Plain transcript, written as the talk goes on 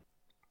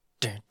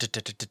Married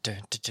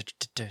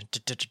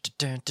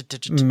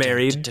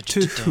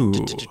to Who?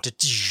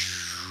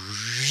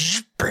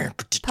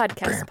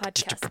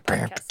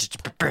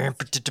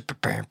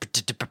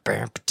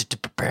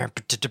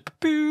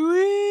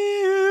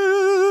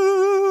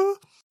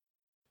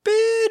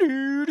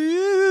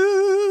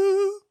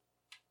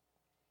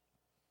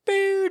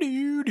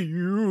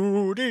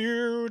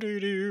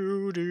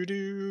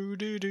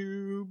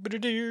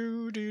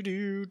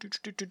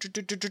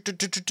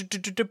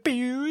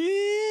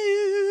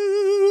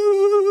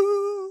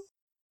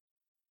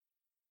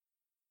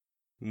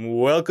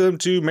 Welcome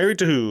to Married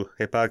to Who,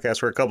 a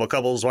podcast where a couple of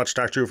couples watch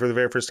Doctor Who for the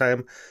very first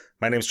time.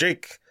 My name's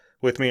Jake.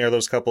 With me are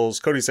those couples,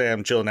 Cody,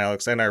 Sam, Jill, and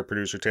Alex, and our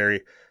producer,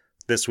 Terry.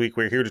 This week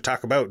we're here to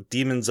talk about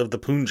Demons of the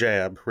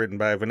Punjab, written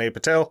by Vinay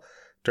Patel,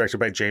 directed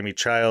by Jamie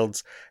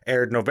Childs,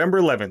 aired November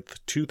 11th,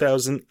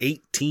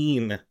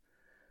 2018.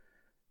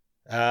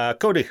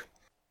 Cody.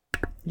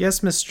 Yes,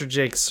 Mr.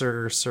 Jake,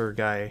 sir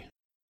guy.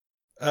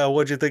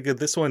 What'd you think of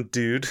this one,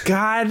 dude?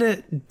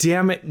 God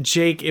damn it,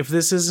 Jake, if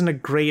this isn't a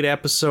great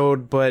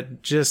episode,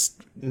 but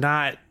just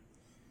not,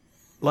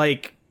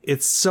 like,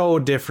 it's so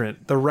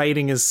different. The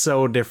writing is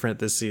so different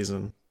this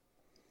season.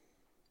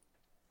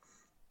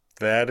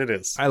 That it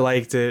is. I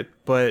liked it,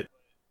 but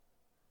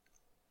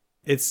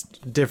it's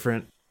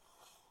different.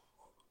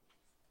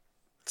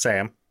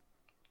 Sam.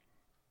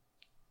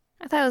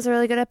 I thought it was a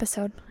really good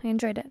episode. I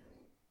enjoyed it.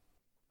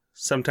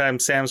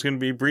 Sometimes Sam's going to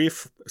be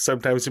brief.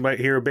 Sometimes you might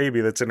hear a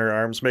baby that's in her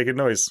arms making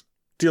noise.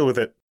 Deal with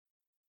it.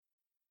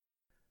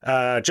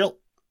 Jill.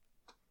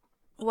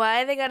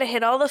 Why they gotta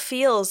hit all the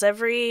feels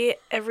every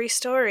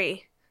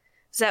story?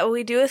 Is that what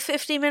we do with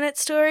 50-minute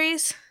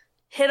stories?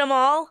 Hit them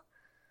all?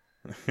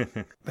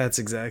 That's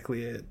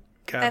exactly it.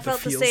 God, I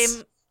felt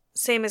the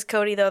same as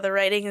Cody, though. The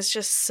writing is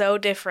just so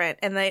different.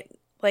 And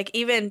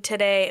even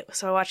today,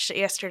 so I watched it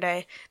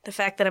yesterday, the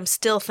fact that I'm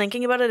still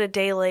thinking about it a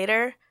day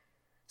later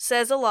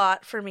says a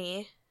lot for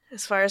me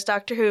as far as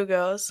Doctor Who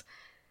goes.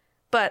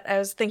 But I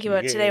was thinking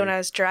about it today when I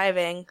was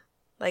driving.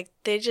 Like,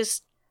 they're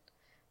just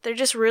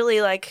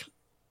really, like,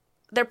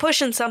 they're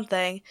pushing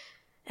something.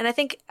 And I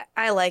think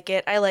I like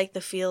it. I like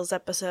the feels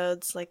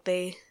episodes. Like,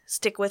 they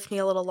stick with me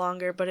a little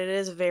longer, but it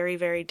is very,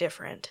 very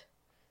different.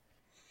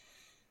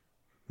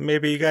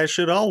 Maybe you guys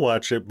should all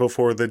watch it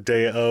before the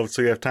day of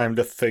so you have time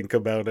to think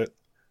about it.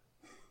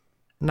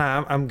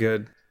 Nah, I'm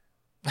good.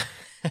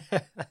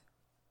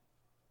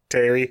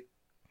 Terry?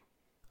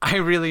 I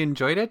really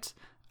enjoyed it,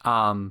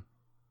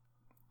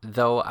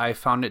 though I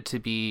found it to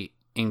be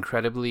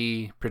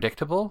incredibly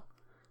predictable.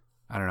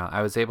 I don't know.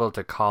 I was able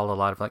to call a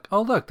lot of like,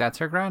 oh, look, that's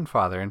her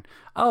grandfather. And,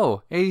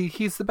 oh, hey,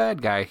 he's the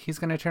bad guy. He's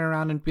going to turn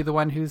around and be the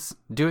one who's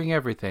doing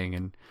everything.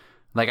 And,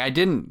 like, I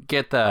didn't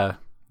get the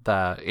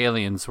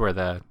aliens where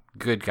the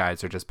good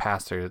guys are just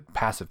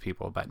passive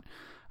people. But,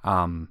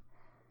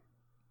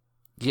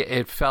 yeah,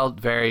 it felt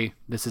very,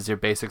 this is your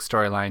basic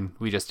storyline.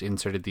 We just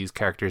inserted these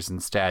characters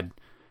instead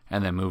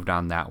and then moved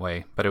on that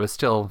way. But it was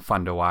still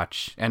fun to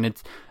watch. And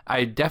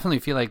I definitely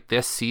feel like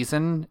this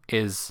season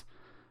is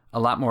a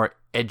lot more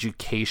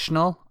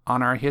educational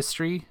on our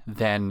history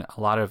than a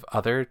lot of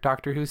other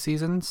Doctor Who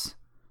seasons,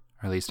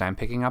 or at least I'm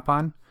picking up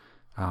on.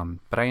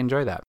 But I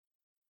enjoy that.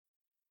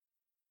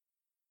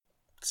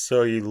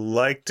 So you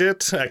liked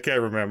it? I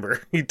can't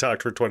remember. You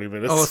talked for 20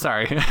 minutes. Oh,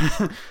 sorry.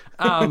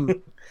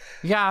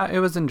 Yeah, it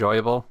was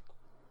enjoyable.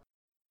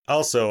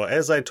 Also,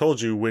 as I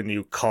told you when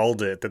you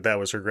called it that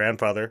was her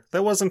grandfather,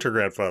 that wasn't her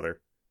grandfather.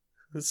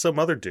 It's some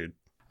other dude.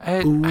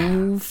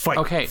 Ooh, fight.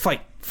 Okay.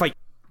 Fight.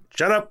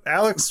 Shut up,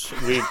 Alex.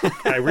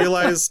 I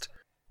realized,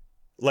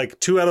 like,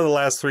 2 out of the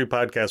last 3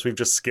 podcasts, we've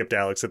just skipped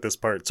Alex at this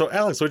part. So,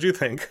 Alex, what'd you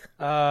think?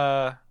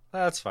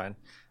 That's fine.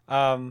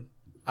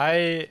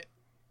 I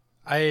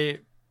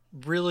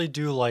really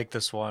do like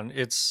this one.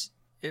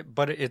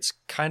 But it's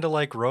kind of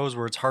like Rose,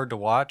 where it's hard to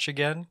watch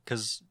again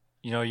because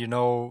you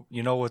know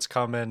what's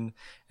coming,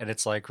 and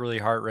it's like really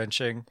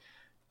heart-wrenching.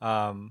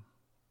 Also,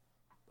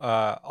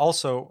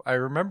 I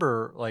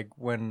remember like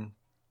when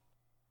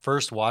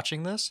first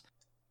watching this,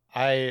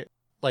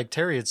 like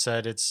Terry had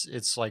said,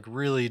 it's like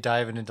really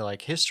diving into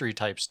like history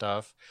type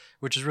stuff,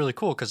 which is really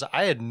cool because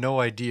I had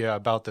no idea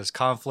about this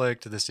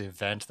conflict, this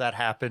event that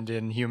happened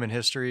in human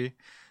history.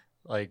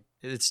 Like,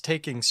 it's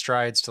taking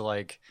strides to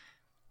like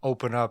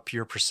open up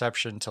your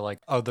perception to like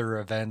other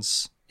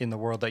events in the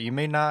world that you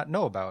may not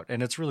know about,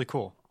 and it's really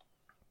cool.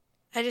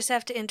 I just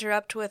have to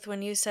interrupt with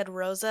when you said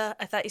Rosa,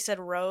 I thought you said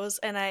Rose,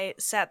 and I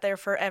sat there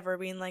forever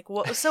being like,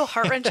 what was so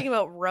heart-wrenching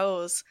about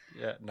Rose?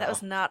 Yeah, no. That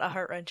was not a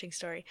heart-wrenching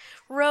story.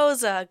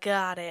 Rosa,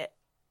 got it.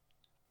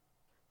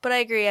 But I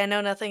agree, I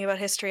know nothing about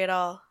history at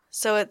all.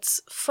 So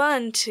it's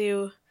fun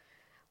to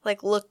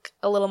like look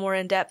a little more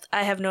in depth.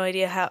 I have no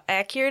idea how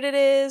accurate it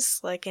is,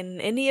 like in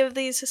any of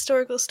these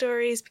historical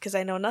stories, because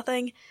I know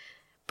nothing.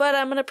 But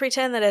I'm going to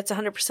pretend that it's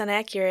 100%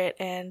 accurate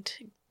and...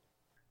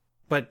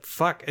 But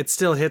fuck, it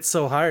still hits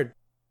so hard.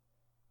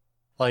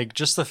 Like,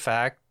 just the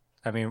fact,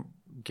 I mean,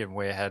 getting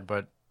way ahead,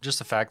 but just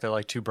the fact that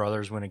like 2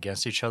 brothers went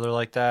against each other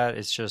like that,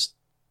 it's just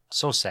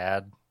so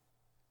sad.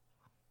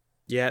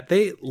 Yeah,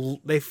 they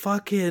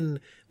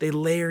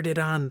layered it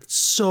on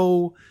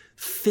so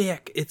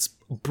thick. It's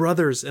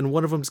brothers, and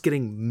one of them's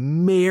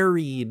getting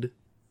married.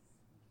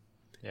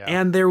 Yeah.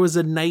 And there was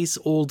a nice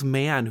old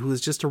man who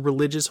is just a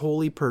religious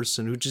holy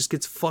person who just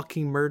gets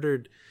fucking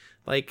murdered.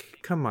 Like,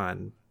 come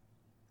on.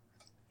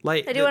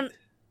 Like, I do want.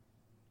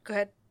 Go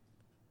ahead.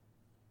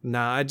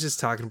 Nah, I'm just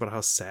talking about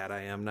how sad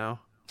I am now.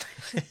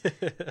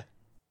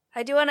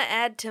 I do want to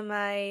add to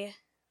my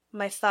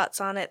thoughts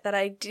on it that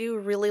I do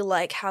really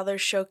like how they're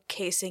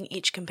showcasing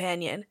each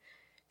companion.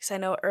 Because I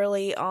know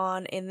early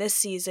on in this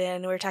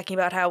season, we were talking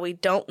about how we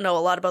don't know a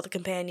lot about the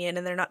companion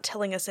and they're not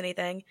telling us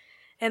anything.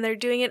 And they're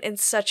doing it in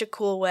such a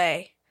cool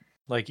way.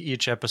 Like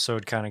each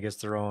episode kind of gets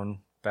their own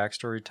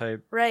backstory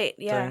type Right,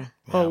 yeah. thing.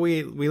 Well,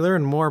 we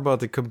learned more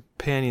about the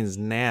companion's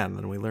Nan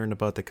than we learned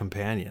about the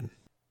companion.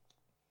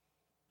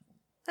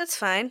 That's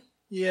fine.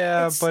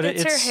 Yeah, but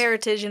it's her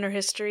heritage and her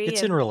history.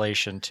 It's in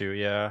relation to,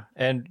 yeah.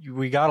 And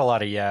we got a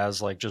lot of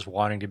Yaz like just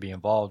wanting to be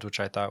involved, which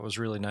I thought was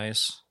really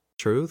nice.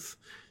 Truth.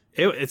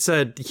 It's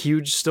a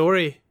huge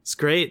story. It's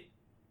great.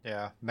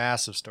 Yeah,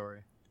 massive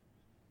story.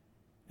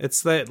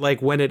 It's that,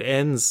 like, when it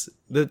ends,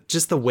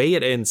 just the way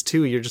it ends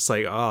too, you're just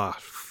like, oh,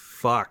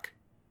 fuck.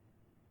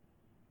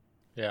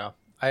 Yeah.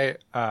 Hey,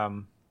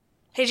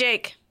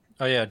 Jake.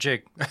 Oh yeah,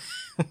 Jake.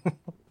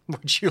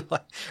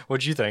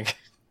 What'd you think?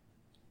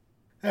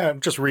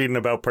 I'm just reading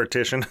about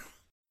Partition.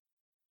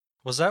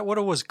 Was that what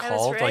it was That was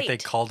called? Like they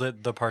right. called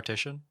it The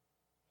Partition?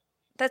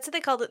 That's what they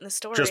called it in the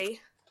story. Just-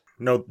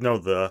 No,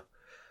 the.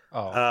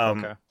 Oh,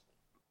 okay.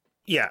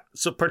 Yeah,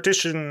 so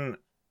Partition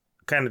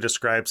kind of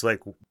describes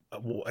like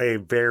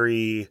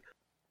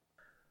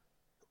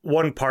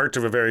one part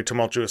of a very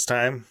tumultuous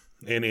time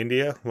in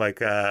India.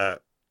 Like,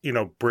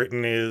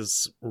 Britain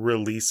is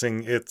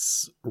releasing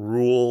its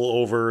rule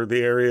over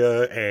the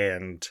area,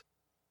 and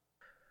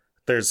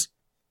there's,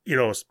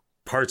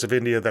 parts of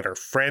India that are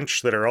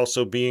French that are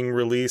also being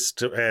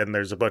released, and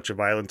there's a bunch of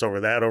violence over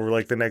that over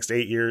like the next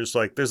 8 years.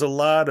 Like, there's a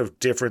lot of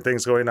different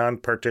things going on.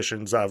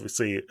 Partition's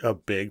obviously a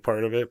big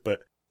part of it, but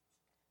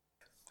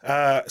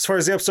as far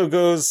as the episode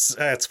goes,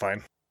 it's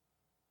fine.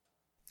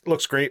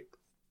 Looks great.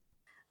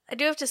 I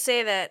do have to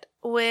say that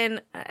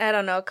when, I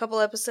don't know, a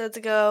couple episodes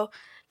ago,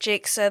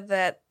 Jake said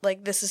that,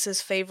 like, this is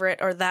his favorite,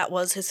 or that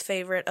was his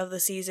favorite of the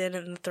season,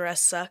 and the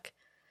rest suck.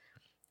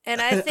 And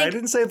I think I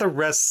didn't say the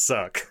rest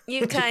suck.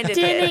 you kind of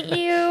did. Didn't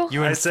you?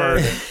 You I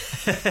inferred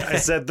said, it. I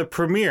said the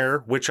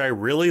premiere, which I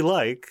really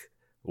like,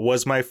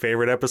 was my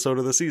favorite episode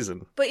of the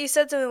season. But you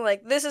said something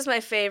like, this is my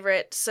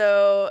favorite,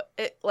 so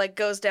it, like,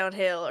 goes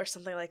downhill, or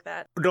something like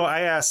that. No, I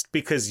asked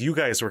because you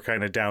guys were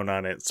kind of down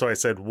on it. So I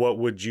said, what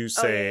would you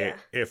say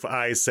yeah. if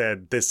I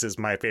said this is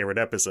my favorite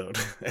episode?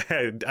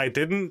 And I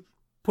didn't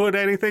put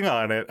anything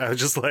on it. I was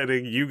just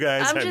letting you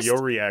guys have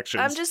your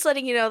reactions. I'm just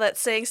letting you know that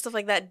saying stuff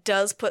like that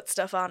does put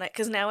stuff on it,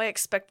 because now I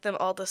expect them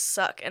all to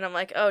suck. And I'm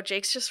like, oh,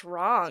 Jake's just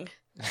wrong.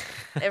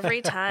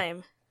 Every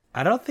time.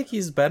 I don't think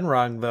he's been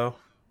wrong, though.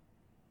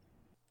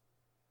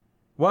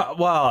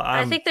 Well,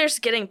 I think they're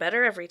just getting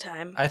better every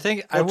time. I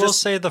think I will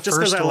say the just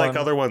first because I one. like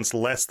other ones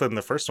less than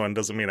the first one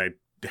doesn't mean I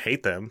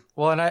hate them.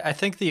 Well, and I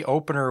think the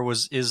opener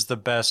is the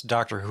best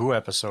Doctor Who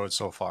episode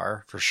so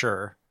far, for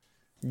sure.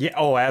 Yeah,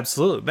 oh,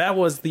 absolutely. That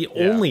was the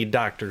only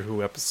Doctor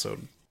Who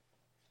episode.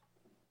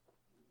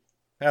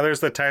 Now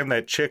there's the time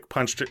that chick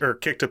punched or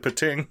kicked a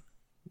pating.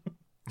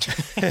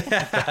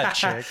 That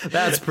chick.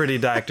 That's pretty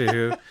Doctor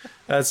Who.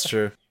 That's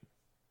true.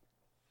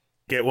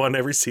 Get one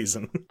every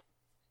season.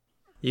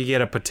 You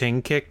get a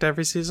pating kicked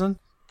every season?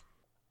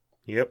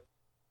 Yep.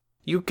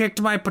 You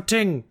kicked my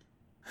pating!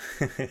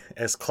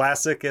 As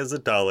classic as a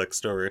Dalek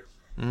story.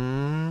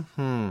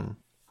 Mm-hmm.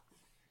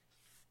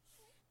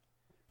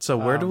 So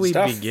where do we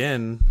stuff.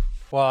 begin?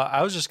 Well,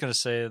 I was just gonna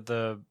say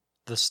the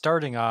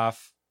starting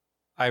off,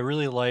 I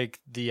really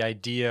like the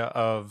idea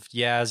of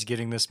Yaz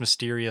getting this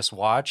mysterious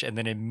watch and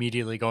then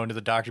immediately going to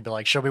the doctor and be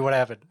like, show me what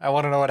happened. I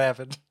want to know what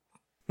happened.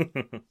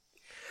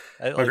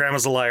 My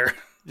grandma's a liar.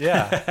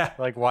 Yeah.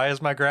 Like, why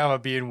is my grandma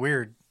being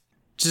weird?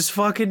 Just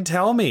fucking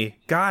tell me.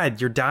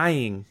 God, you're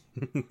dying.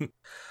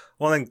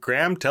 Well, then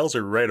Graham tells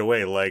her right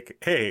away, like,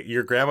 hey,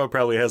 your grandma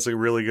probably has a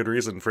really good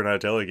reason for not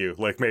telling you.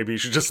 Like, maybe you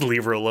should just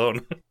leave her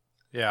alone.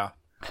 Yeah.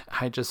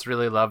 I just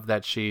really love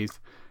that she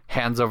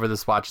hands over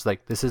this watch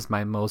like, this is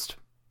my most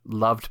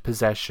loved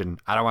possession.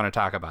 I don't want to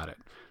talk about it.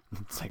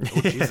 It's like,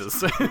 oh,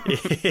 Jesus.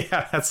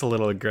 Yeah, that's a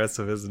little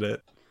aggressive, isn't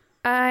it?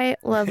 I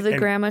love the And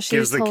grandma. She's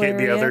gives the hilarious.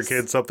 kid, the other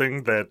kid,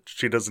 something that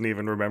she doesn't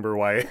even remember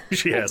why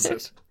she has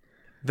it.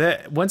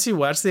 That once you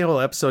watch the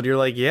whole episode, you're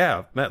like,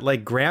 yeah,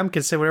 like Graham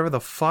can say whatever the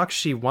fuck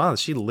she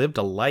wants. She lived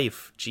a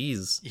life.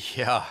 Jeez.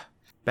 Yeah.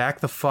 Back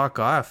the fuck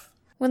off.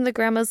 When the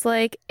grandma's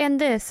like, and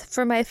this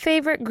for my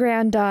favorite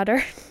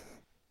granddaughter.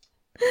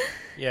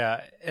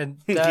 Yeah. And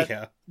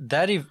Yeah.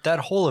 that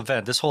whole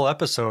event, this whole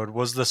episode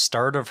was the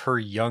start of her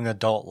young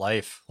adult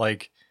life.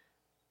 Like,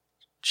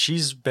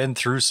 she's been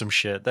through some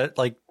shit that,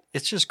 like,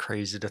 it's just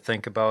crazy to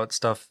think about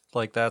stuff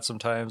like that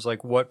sometimes,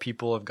 like what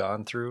people have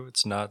gone through.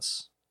 It's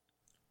nuts.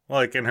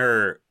 Like in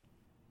her,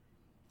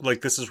 like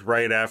this is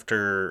right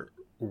after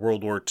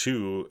World War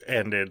II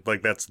ended.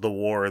 Like, that's the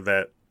war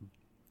that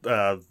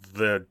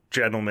the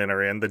gentlemen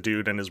are in, the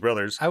dude and his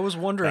brothers. I was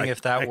wondering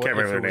if that I was can't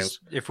remember their names.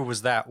 if it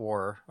was that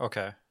war.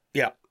 Okay.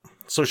 Yeah.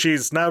 So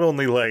she's not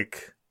only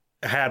like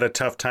had a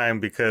tough time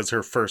because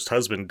her first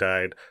husband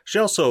died, she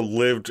also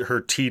lived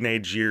her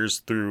teenage years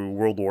through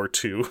World War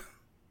II.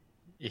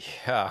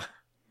 Yeah.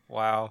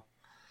 Wow.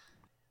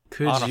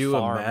 Could On a you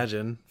farm.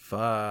 imagine?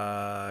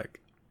 Fuck.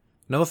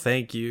 No,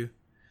 thank you.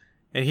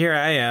 And here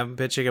I am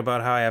bitching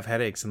about how I have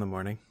headaches in the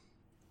morning.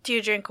 Do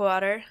you drink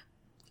water?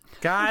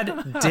 God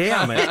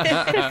damn it.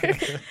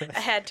 I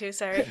had to,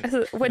 sorry.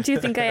 What do you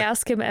think I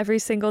ask him every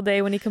single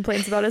day when he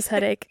complains about his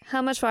headache?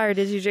 How much water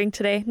did you drink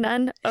today?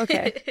 None?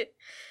 Okay.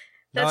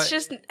 That's No,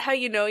 just how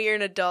you know you're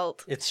an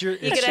adult. It's your. You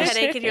It's get a just,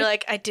 headache and you're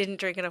like, I didn't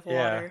drink enough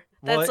Yeah. water.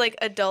 Well, That's like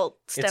adult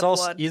step it's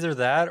also one. either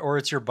that or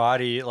it's your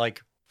body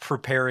like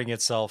preparing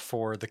itself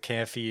for the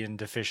caffeine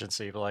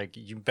deficiency. Like,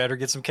 you better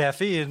get some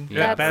caffeine.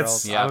 Yeah, or that's-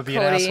 else yeah. I'm gonna be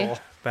an Cody. asshole.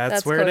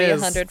 That's where Cody, it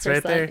is. 100%, It's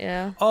right there.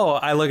 yeah. Oh,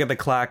 I look at the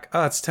clock.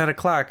 Oh, it's 10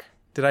 o'clock.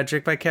 Did I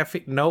drink my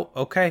caffeine? No.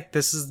 Okay.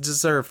 This is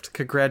deserved.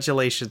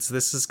 Congratulations.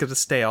 This is going to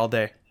stay all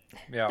day.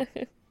 Yeah.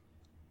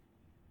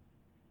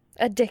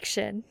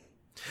 Addiction.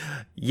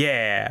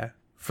 Yeah.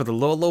 For the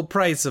low, low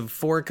price of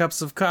 4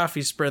 cups of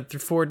coffee spread through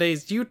 4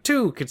 days, you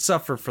too could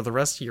suffer for the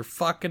rest of your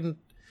fucking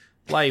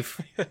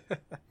life.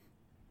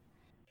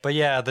 But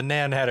yeah, the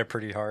Nan had it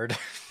pretty hard.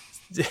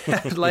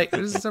 Like,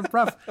 this is so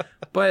rough.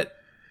 But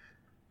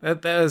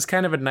that was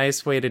kind of a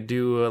nice way to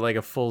do like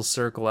a full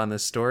circle on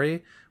this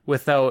story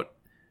without,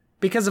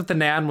 because if the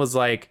Nan was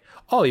like,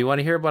 oh, you want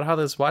to hear about how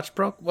this watch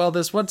broke? Well,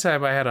 this one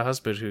time I had a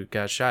husband who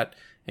got shot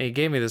and he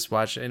gave me this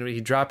watch and he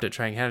dropped it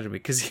trying to hand it to me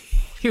because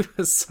he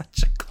was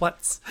such a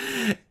klutz.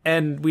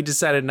 And we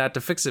decided not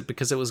to fix it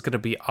because it was going to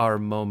be our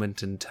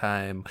moment in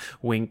time.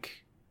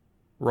 Wink.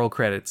 Roll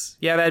credits.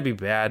 Yeah, that'd be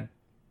bad.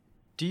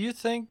 Do you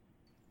think,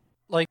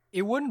 like,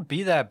 it wouldn't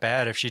be that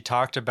bad if she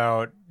talked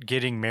about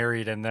getting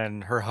married and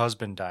then her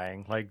husband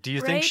dying? Like, do you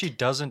think Right? she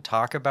doesn't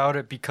talk about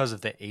it because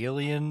of the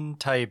alien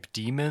type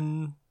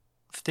demon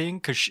thing?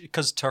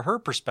 Because to her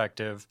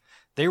perspective,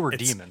 they were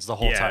It's- demons the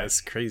whole yeah, time. it's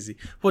crazy.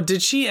 Well,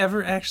 did she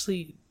ever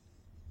actually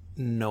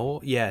know?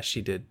 Yeah,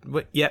 she did.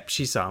 Yep,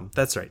 she saw him.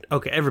 That's right.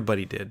 Okay,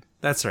 everybody did.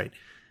 That's right.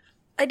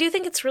 I do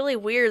think it's really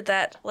weird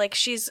that, like,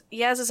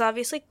 Yaz is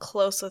obviously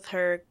close with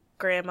her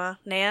grandma.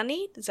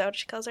 Nanny? Is that what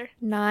she calls her?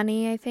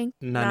 Nani, I think.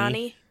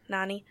 Nani.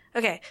 Nani.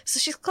 Okay, so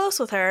she's close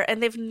with her,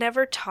 and they've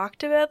never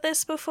talked about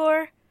this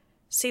before.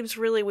 Seems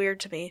really weird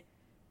to me.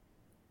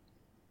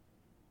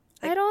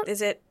 I don't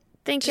Is it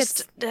think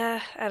just? it's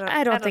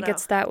I don't think know.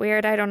 it's that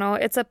weird. I don't know.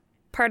 It's a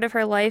part of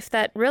her life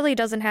that really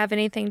doesn't have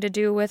anything to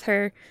do with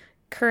her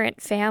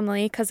current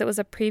family because it was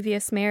a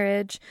previous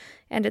marriage,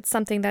 and it's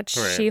something that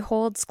Right. she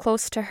holds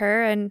close to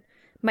her and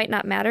might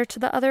not matter to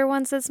the other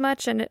ones as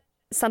much, and it's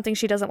something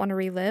she doesn't want to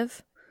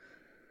relive.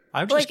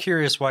 I'm just Like-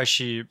 curious why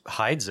she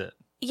hides it.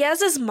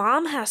 Yaz's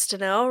mom has to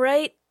know,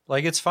 right?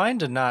 Like, it's fine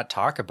to not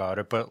talk about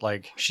it, but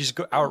like she's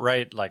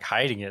outright like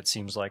hiding it.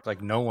 Seems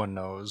like no one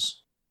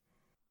knows.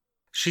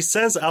 She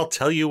says, I'll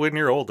tell you when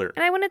you're older.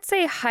 And I wouldn't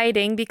say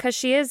hiding because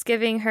she is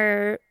giving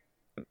her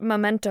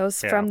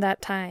mementos Yeah. from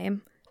that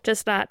time,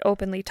 just not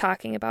openly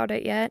talking about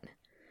it yet.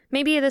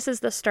 Maybe this is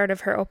the start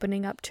of her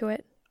opening up to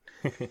it.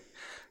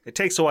 It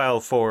takes a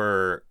while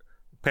for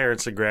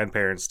parents and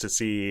grandparents to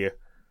see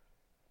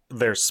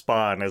their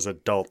spawn as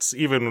adults,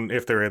 even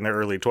if they're in their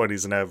early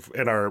 20s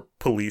and are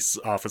police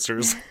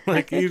officers.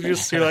 Like, you're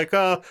like,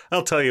 oh,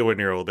 I'll tell you when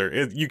you're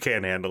older. You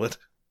can't handle it.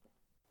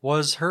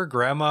 Was her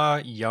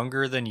grandma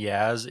younger than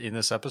Yaz in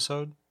this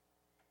episode?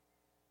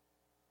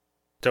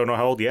 Don't know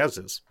how old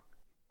Yaz is.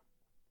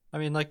 I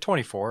mean, like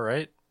 24,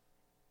 right?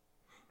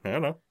 I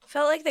don't know.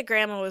 Felt like the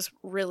grandma was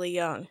really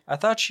young. I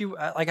thought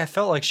I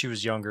felt like she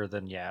was younger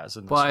than Yaz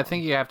in this Well, I one.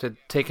 think you have to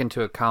take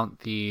into account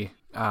the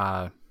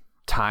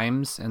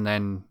times and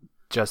then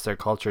just their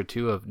culture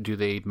too of do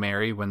they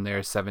marry when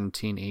they're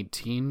 17,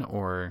 18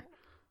 or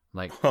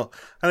like Well,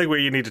 I think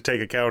what you need to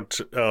take account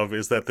of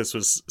is that this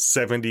was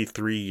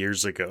 73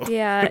 years ago.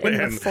 Yeah, in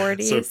the And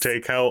 40s. So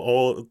take how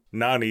old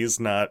Nani's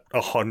not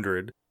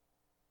 100.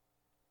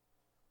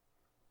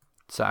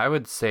 so I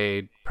would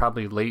say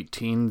probably late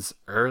teens,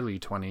 early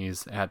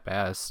 20s at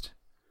best.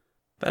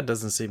 That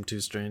doesn't seem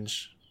too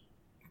strange.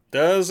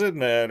 Doesn't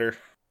matter.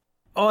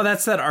 Oh,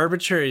 that's that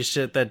arbitrary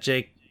shit that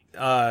Jake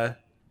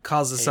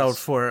calls us out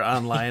for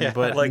online, Yeah,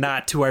 but like-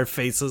 not to our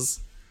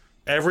faces.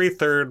 Every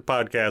third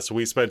podcast,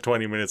 we spend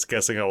 20 minutes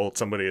guessing how old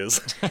somebody is.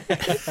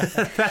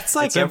 That's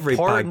like it's every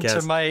important podcast.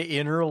 to my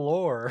inner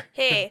lore.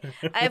 Hey,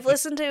 I've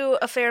listened to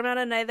a fair amount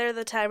of Neither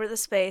the Time or the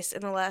Space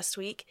in the last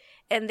week,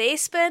 and they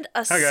spent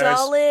a Hi, guys.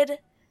 solid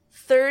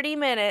 30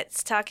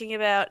 minutes talking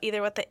about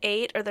either what they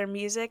ate or their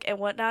music and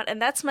whatnot,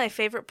 and that's my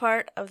favorite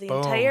part of the Boom.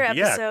 entire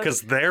Yeah, episode.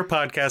 because their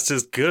podcast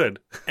is good.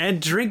 And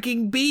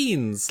drinking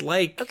beans.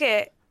 Like,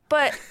 Okay,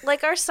 but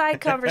like our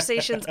side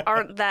conversations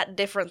aren't that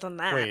different than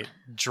that. Wait,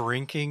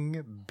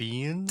 drinking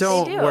beans?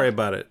 don't do. worry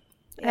about it.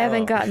 I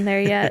haven't gotten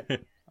there yet.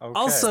 Okay.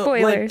 Also,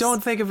 Spoilers. like,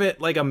 don't think of it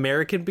like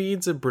American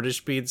beans and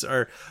British beans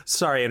are,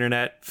 sorry,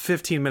 internet,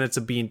 15 minutes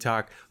of bean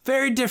talk.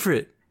 Very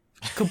different.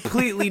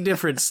 Completely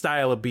different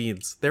style of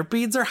beans. Their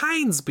beans are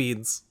Heinz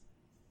beans.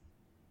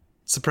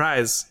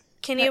 Surprise.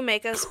 Can you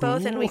make us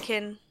both and we Cool.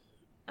 can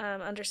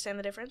understand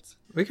the difference?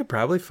 We could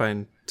probably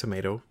find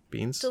tomato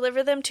beans.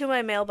 Deliver them to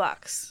my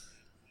mailbox.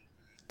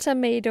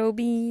 Tomato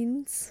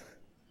beans.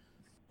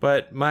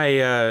 But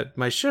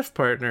my shift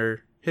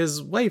partner,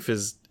 his wife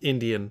is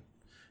Indian,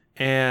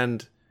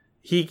 and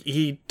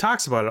he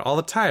talks about it all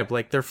the time.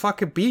 Like, their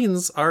fucking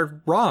beans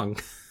are wrong.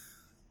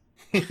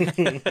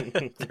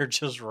 They're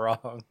just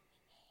wrong.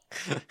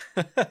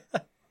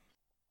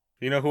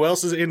 You know who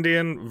else is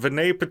Indian?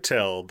 Vinay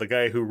Patel, the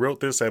guy who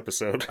wrote this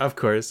episode. Of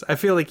course, I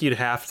feel like you'd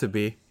have to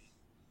be,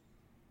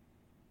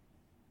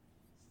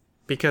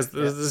 because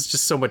there's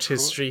just so much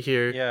history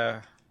here.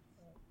 Yeah.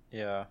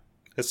 Yeah.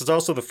 This is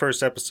also the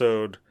first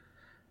episode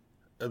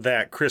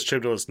that Chris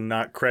Chibnall is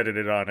not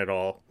credited on at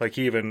all. Like,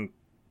 he even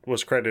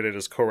was credited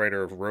as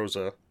co-writer of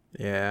Rosa.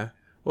 Yeah.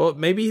 Well,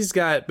 maybe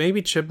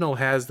Chibnall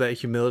has that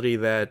humility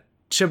that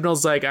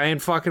Chibnall's like, I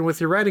ain't fucking with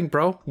your writing,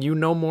 bro. You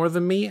know more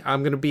than me.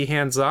 I'm going to be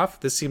hands off.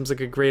 This seems like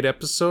a great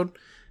episode.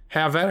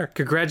 Have at her.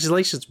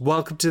 Congratulations.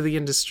 Welcome to the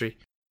industry.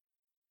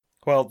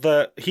 Well,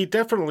 he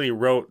definitely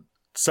wrote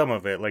some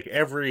of it. Like,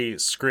 every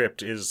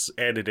script is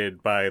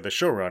edited by the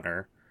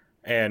showrunner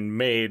and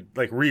made,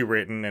 like,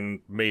 rewritten and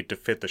made to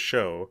fit the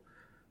show.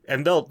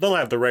 And they'll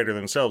have the writer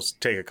themselves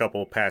take a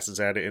couple passes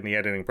at it in the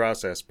editing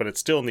process, but it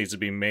still needs to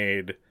be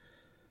made,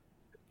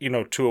 you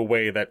know, to a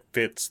way that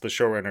fits the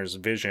showrunner's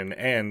vision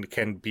and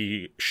can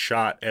be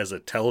shot as a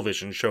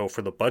television show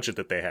for the budget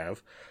that they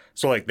have.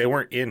 So, like, they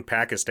weren't in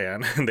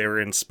Pakistan, they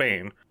were in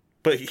Spain.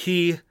 But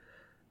he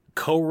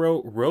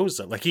co-wrote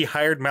Rosa. Like, he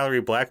hired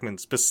Mallory Blackman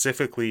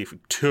specifically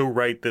to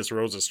write this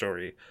Rosa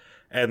story.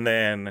 And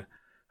then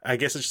I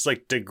guess it's just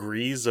like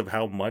degrees of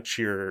how much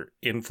your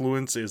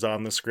influence is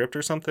on the script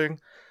or something.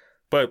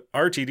 But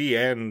RTD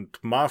and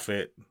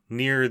Moffat,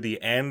 near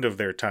the end of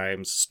their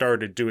times,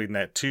 started doing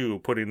that too,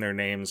 putting their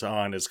names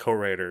on as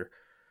co-writer.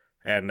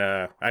 And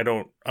I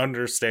don't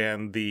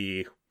understand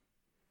the,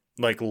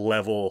 like,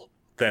 level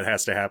that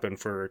has to happen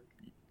for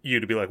you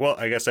to be like, well,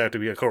 I guess I have to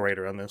be a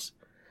co-writer on this.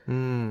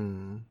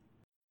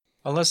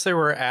 Unless they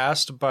were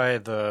asked by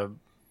the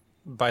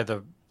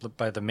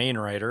main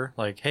writer,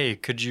 like, hey,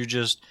 could you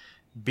just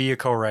be a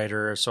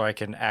co-writer so I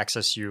can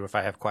access you if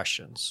I have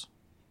questions?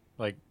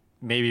 Like,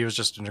 maybe it was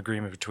just an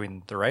agreement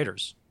between the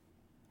writers.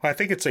 Well, I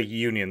think it's a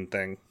union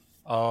thing.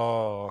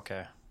 Oh,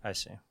 okay. I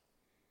see.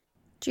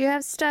 Do you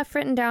have stuff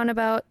written down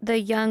about the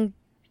young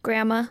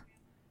grandma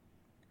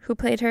who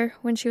played her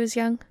when she was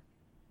young?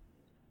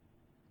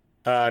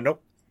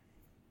 Nope.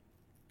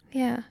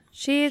 Yeah.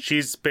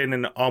 She's been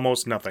in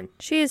almost nothing.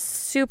 She is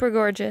super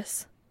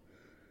gorgeous.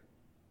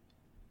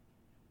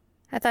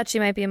 I thought she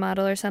might be a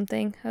model or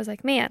something. I was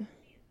like, man.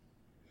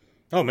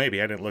 Oh,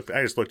 maybe. I didn't look.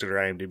 I just looked at her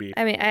IMDb.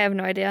 I mean, I have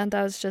no idea.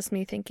 That was just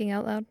me thinking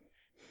out loud.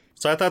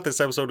 So I thought this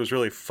episode was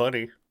really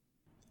funny.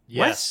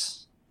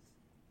 Yes.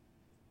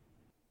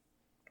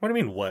 What do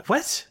you mean, what?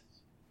 What?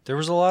 There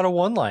was a lot of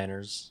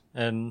one-liners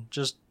and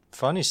just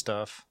funny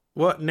stuff.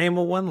 What? Name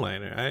a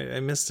one-liner. I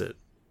missed it.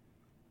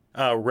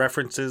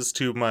 References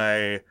to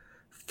my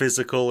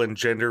physical and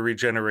gender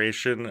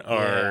regeneration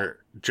are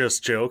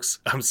just jokes.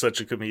 I'm such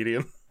a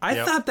comedian.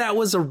 I thought that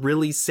was a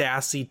really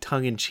sassy,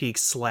 tongue-in-cheek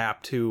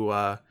slap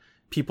to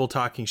people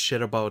talking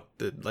shit about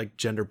the, like,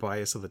 gender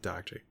bias of the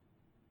Doctor.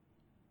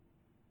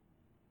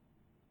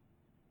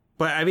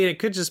 But I mean, it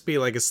could just be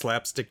like a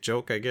slapstick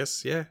joke, I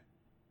guess. Yeah.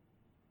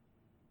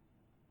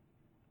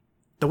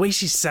 The way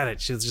she said it,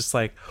 she was just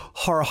like,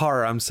 "Har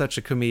har, I'm such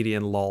a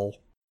comedian,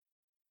 lol."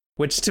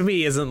 Which to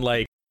me isn't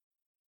like,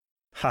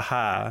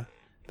 haha.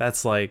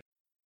 That's like,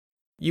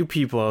 you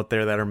people out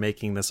there that are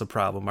making this a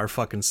problem are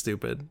fucking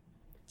stupid.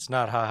 It's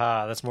not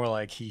haha. That's more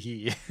like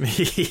hee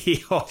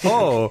hee.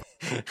 Oh.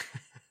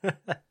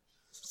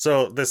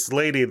 So this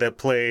lady that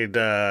played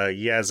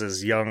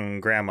Yaz's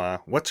young grandma,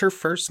 what's her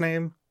first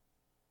name?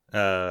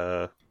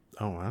 Oh,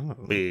 I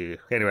don't know.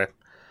 Anyway,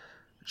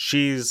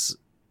 she's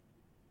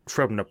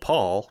from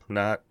Nepal,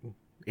 not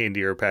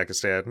India or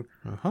Pakistan.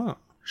 Uh-huh.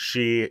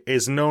 She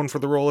is known for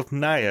the role of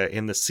Naya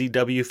in the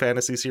CW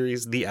fantasy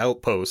series The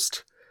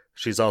Outpost.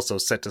 She's also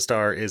set to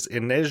star as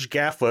Inej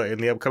Gaffa in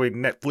the upcoming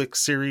Netflix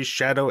series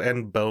Shadow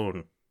and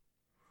Bone.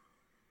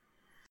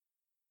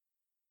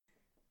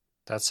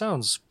 That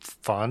sounds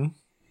fun.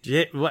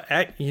 Yeah,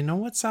 you know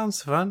what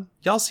sounds fun?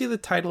 Y'all see the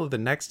title of the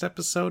next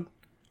episode?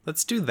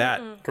 Let's do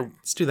that.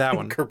 Let's do that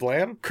one.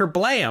 Kerblam?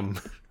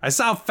 Kerblam! I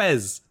saw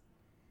Fez.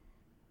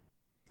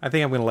 I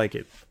think I'm gonna like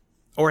it.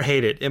 Or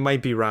hate it. It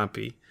might be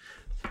rompy.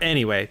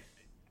 Anyway.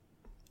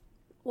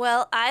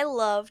 Well, I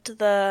loved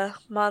the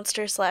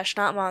monster /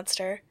 not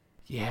monster.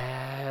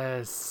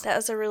 Yes. That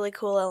was a really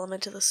cool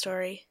element to the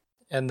story.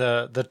 And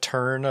the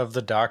turn of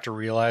the Doctor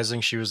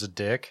realizing she was a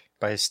dick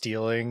by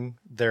stealing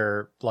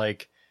their,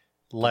 like,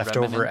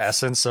 leftover remnants.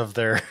 essence of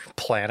their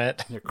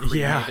planet. Your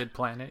cremated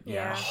planet.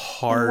 Yeah.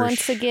 Harsh.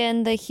 Once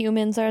again, the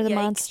humans are the Yikes.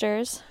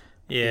 monsters.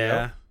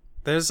 Yeah.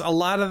 There's a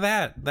lot of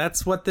that.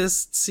 That's what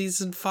this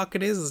season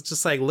fucking is. It's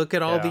just like, look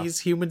at all these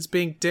humans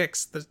being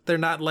dicks. They're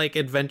not like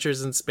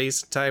adventures in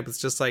space and time. It's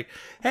just like,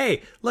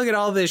 hey, look at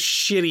all this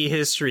shitty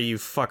history you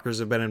fuckers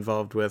have been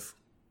involved with.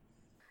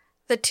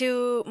 The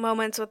two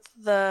moments with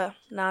the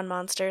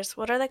non-monsters.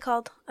 What are they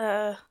called?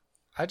 I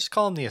just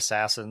call them the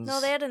assassins.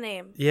 No, they had a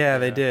name. Yeah,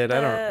 they did.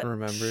 I don't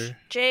remember.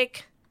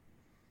 Jake.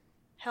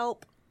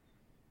 Help.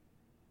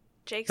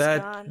 Jake's The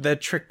gone.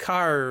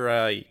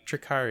 Tricari.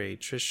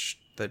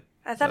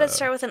 I thought it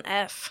started with an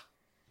F.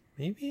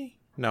 Maybe?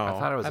 No. I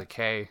thought it was a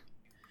K.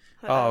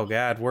 Oh,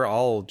 God. We're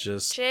all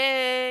just...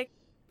 Jake.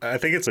 I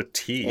think it's a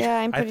T. Yeah,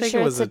 I'm I pretty think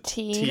sure it was it's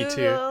a a T. T, too.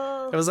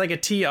 Google. It was like a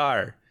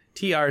TR.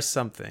 TR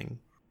something.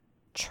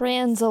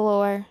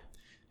 Transalore.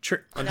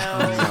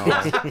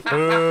 No.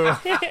 Boo.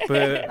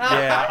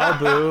 Yeah, I'll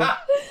boo.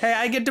 Hey,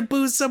 I get to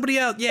boo somebody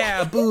else.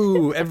 Yeah,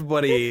 boo.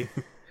 Everybody.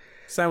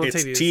 It's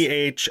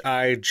Simultaneous.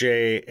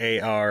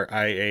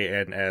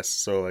 Thijarians,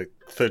 so like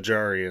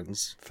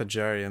Thajarians.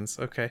 Thajarians.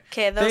 Okay.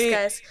 Okay, those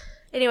guys.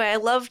 Anyway, I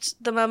loved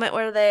the moment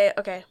where they...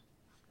 Okay,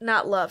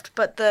 not loved,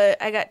 but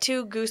I got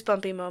two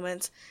goosebumpy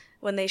moments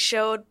when they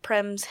showed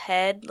Prem's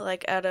head,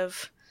 like, out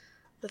of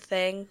the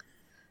thing.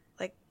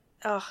 Like,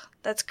 oh,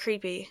 that's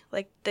creepy.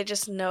 Like, they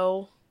just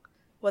know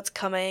what's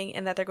coming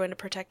and that they're going to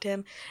protect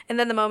him. And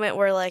then the moment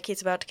where, like,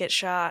 he's about to get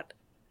shot,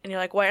 and you're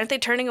like, why aren't they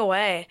turning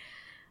away?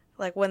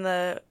 Like, when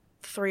the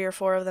 3 or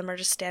 4 of them are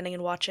just standing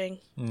and watching,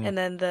 and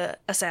then the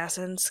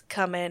assassins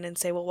come in and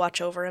say, we'll watch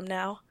over him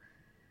now.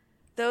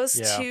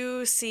 Those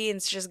two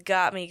scenes just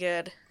got me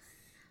good.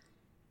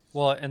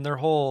 Well, and their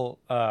whole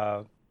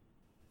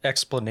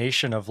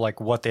explanation of like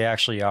what they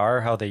actually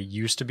are, how they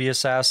used to be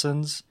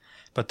assassins,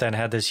 but then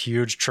had this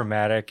huge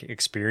traumatic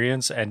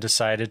experience and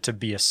decided to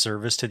be a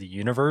service to the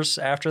universe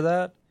after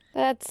that.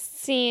 That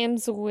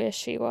seems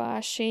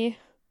wishy-washy.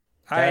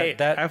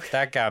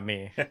 That got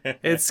me.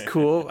 It's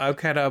cool. I'm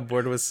kind of on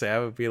board with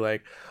Sam. It'd be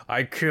like,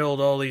 I killed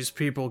all these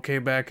people,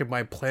 came back, and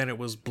my planet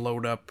was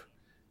blown up.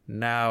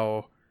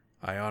 Now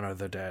I honor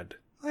the dead.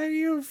 Like,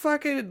 you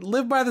fucking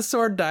live by the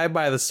sword, die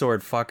by the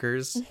sword,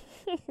 fuckers.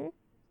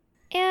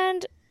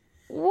 And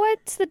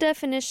what's the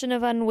definition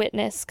of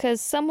unwitnessed? Because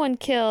someone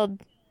killed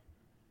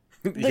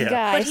the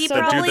guy. But he so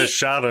The probably- dude that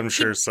shot him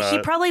sure saw He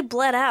it. probably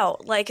bled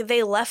out. Like,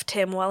 they left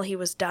him while he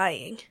was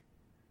dying.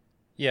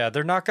 Yeah,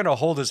 they're not going to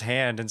hold his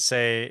hand and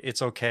say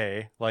it's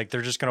okay. Like,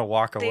 they're just going to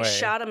walk away. They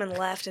shot him and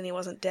left, and he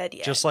wasn't dead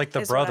yet. Just like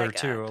the is what I brother got.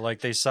 too. Like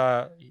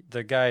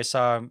the guy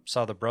saw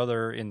the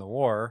brother in the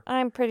war.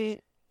 I'm pretty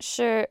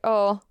sure.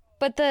 Oh,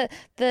 but Oh,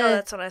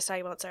 that's what I was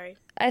talking about. Sorry.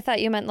 I thought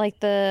you meant like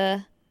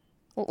the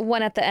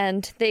one at the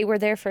end. They were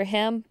there for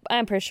him.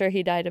 I'm pretty sure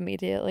he died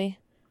immediately,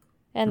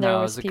 and there No,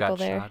 it was was a people gut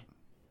there. shot.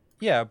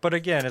 Yeah, but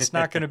again, it's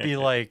not going to be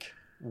like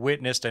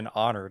witnessed and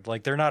honored.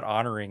 Like they're not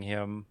honoring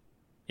him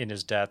in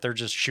his death. They're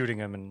just shooting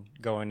him and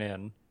going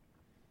in.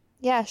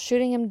 Yeah,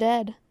 shooting him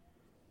dead.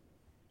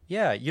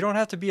 Yeah, you don't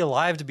have to be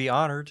alive to be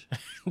honored.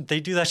 They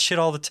do that shit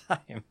all the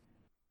time.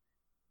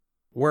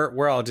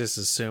 We're all just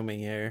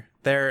assuming here.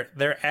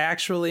 They're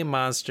actually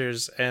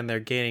monsters, and they're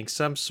gaining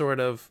some sort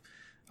of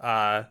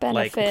like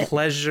Benefit.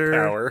 pleasure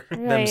Power.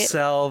 Right.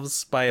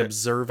 themselves by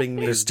observing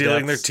these They're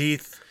stealing their deaths.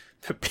 teeth.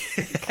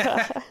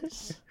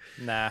 Gosh.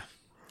 Nah.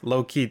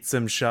 Low key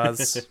some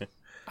shots.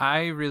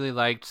 I really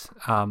liked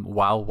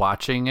while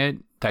watching it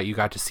that you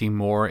got to see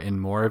more and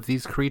more of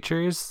these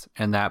creatures,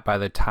 and that by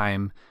the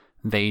time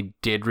they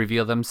did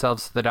reveal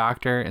themselves to the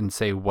Doctor and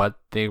say what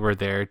they were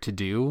there to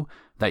do,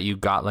 that you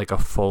got like a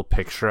full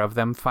picture of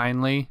them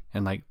finally,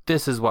 and like,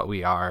 this is what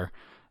we are.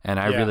 And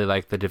I really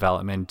like the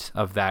development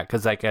of that,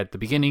 because like at the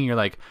beginning you're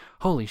like,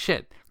 holy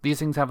shit, these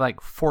things have like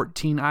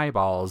 14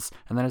 eyeballs,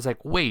 and then it's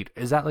like, wait,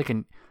 is that like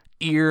an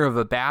ear of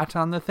a bat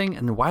on the thing,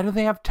 and why do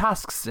they have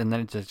tusks? And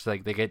then it's just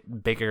like they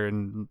get bigger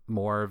and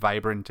more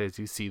vibrant as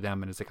you see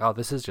them, and it's like, oh,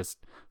 this is just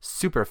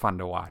super fun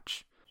to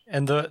watch.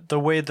 And the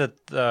way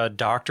that the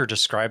Doctor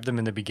described them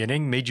in the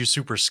beginning made you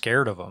super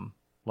scared of them.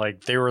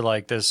 Like they were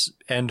like this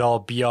end-all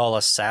be-all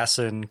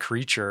assassin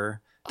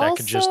creature that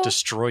could just Also-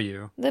 destroy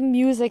you. The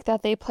music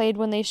that they played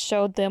when they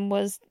showed them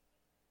was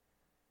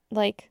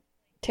like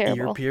Ear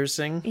terrible.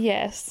 piercing.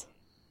 Yes.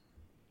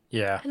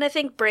 Yeah. And I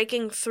think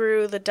breaking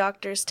through the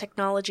Doctor's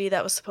technology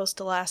that was supposed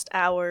to last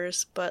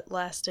hours but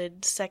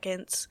lasted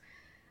seconds,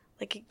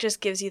 like, it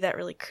just gives you that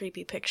really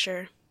creepy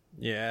picture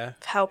Yeah.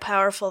 of how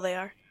powerful they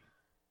are.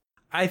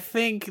 I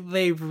think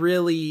they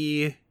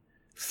really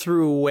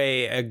threw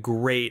away a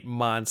great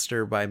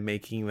monster by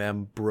making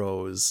them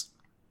bros.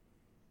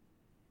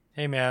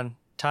 Hey man,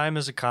 time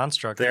is a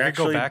construct. They're You could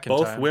actually go back in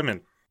both time.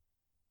 women.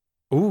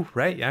 Ooh,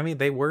 right. I mean,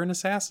 they were an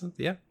assassin.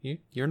 Yeah,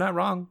 you're not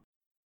wrong.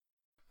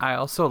 I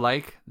also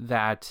like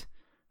that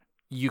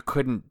you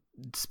couldn't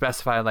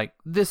specify like,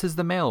 this is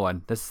the male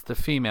one, this is the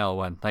female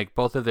one. Like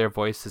both of their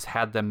voices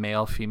had the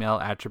male female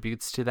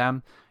attributes to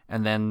them,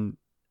 and then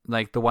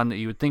like the one that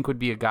you would think would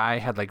be a guy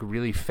had like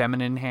really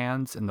feminine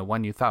hands, and the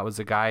one you thought was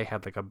a guy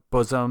had like a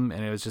bosom,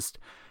 and it was just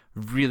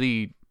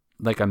really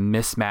like a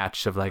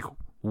mismatch of like,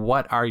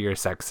 what are your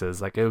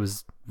sexes? Like it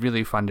was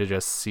really fun to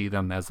just see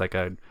them as like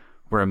a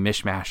were a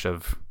mishmash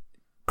of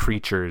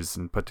creatures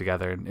and put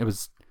together.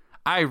 And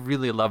I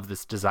really love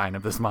this design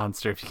of this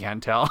monster, if you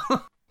can't tell.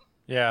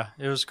 Yeah,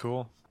 it was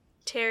cool.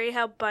 Terry,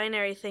 how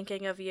binary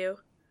thinking of you.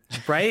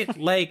 Right?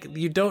 Like,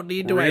 you don't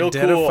need to Real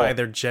identify cool.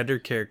 their gender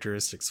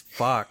characteristics.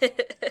 Fuck.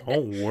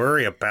 Don't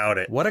worry about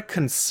it. What a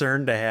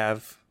concern to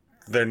have.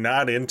 They're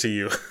not into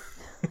you.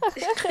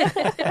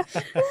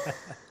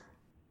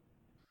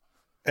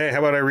 Hey, how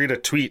about I read a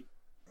tweet?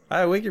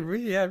 We can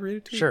read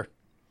it too. Sure.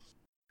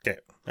 Okay.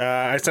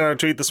 I sent out a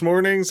tweet this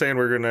morning saying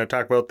we're going to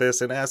talk about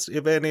this and ask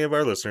if any of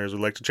our listeners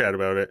would like to chat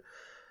about it.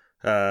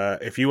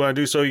 If you want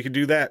to do so, you can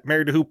do that.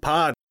 Married to Who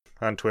Pod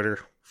on Twitter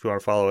if you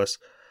want to follow us.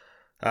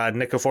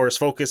 Nicophorus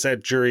Focus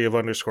at Jury of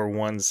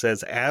 _1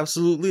 says,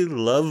 absolutely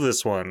love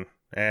this one.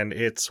 And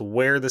it's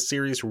where the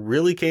series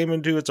really came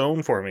into its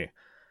own for me.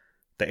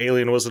 The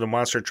alien wasn't a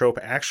monster trope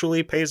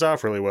actually pays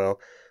off really well,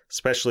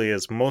 especially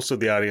as most of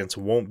the audience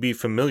won't be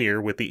familiar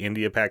with the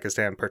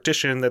India-Pakistan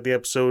partition that the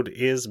episode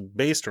is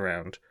based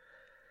around.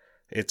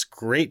 It's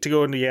great to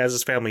go into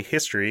Yaz's family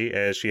history,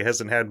 as she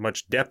hasn't had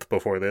much depth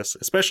before this,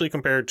 especially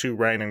compared to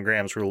Ryan and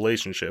Graham's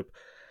relationship.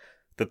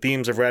 The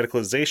themes of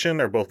radicalization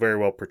are both very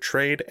well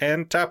portrayed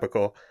and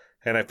topical,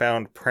 and I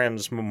found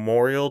Prem's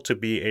memorial to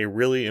be a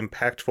really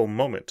impactful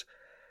moment.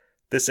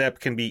 This ep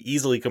can be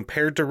easily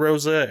compared to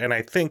Rosa, and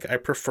I think I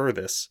prefer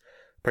this,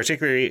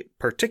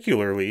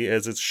 particularly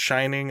as it's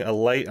shining a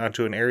light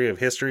onto an area of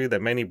history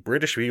that many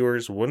British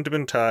viewers wouldn't have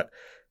been taught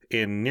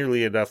in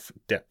nearly enough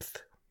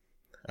depth.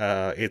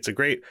 It's a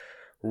great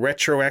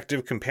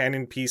retroactive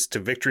companion piece to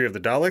Victory of the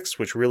Daleks,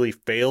 which really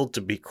failed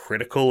to be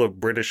critical of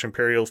British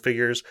imperial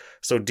figures,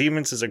 so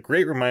Demons is a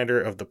great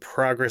reminder of the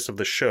progress of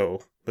the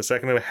show. The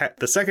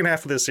second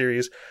half of this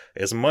series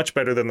is much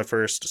better than the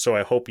first, so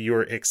I hope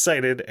you're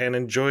excited and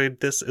enjoyed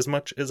this as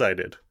much as I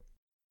did.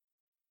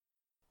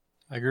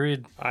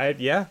 Agreed. I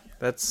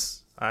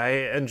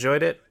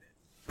enjoyed it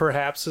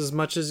perhaps as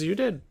much as you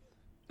did.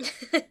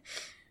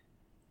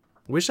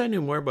 Wish I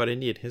knew more about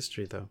Indian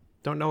history, though.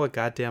 Don't know a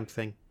goddamn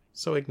thing.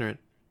 So ignorant.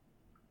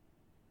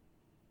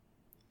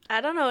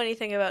 I don't know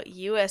anything about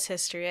U.S.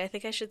 history. I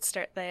think I should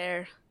start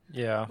there.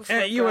 Yeah. before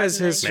U.S.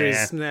 broadening. history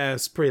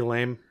it's pretty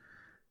lame.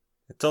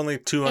 It's only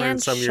 200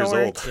 And some years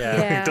short. old.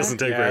 Yeah. It doesn't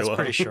take Yeah, very it's long.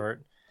 pretty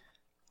short.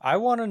 I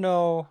want to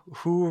know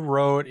who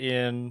wrote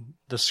in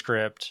the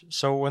script.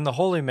 So when the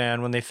Holy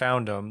Man, when they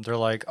found him, they're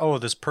like, oh,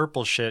 this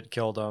purple shit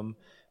killed him.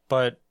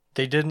 But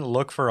they didn't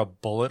look for a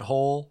bullet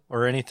hole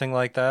or anything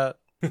like that.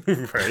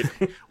 Right.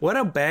 What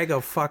a bag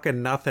of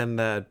fucking nothing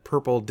that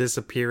purple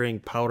disappearing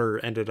powder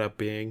ended up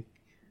being.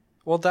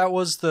 Well, that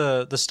was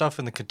the stuff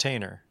in the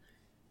container.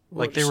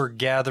 Like they Well, were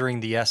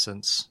gathering the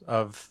essence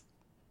of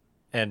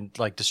and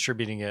like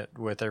distributing it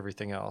with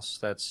everything else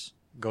that's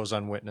goes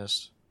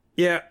unwitnessed.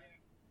 Yeah.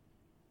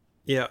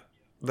 Yeah.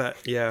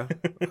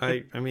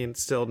 I mean,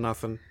 still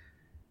nothing.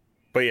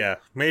 But yeah,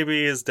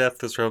 maybe his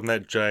death is from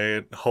that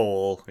giant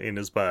hole in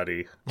his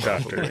body,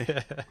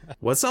 Doctor.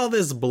 What's all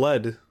this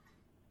blood?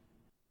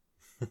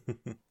 Yeah,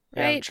 I'm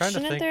Right? trying to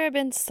Shouldn't think. there have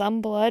been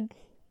some blood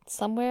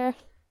somewhere?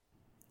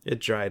 It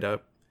dried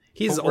up.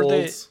 He's But were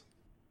old.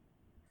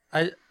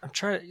 I'm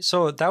trying.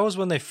 So that was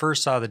when they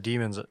first saw the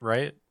demons,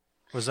 right?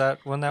 Was that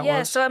when that Yeah,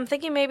 was? so I'm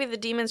thinking maybe the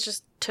demons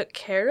just took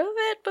care of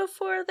it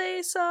before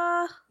they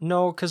saw.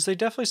 No, because they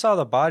definitely saw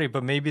the body,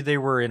 but maybe they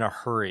were in a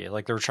hurry,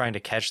 like they were trying to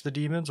catch the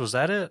demons. Was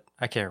that it?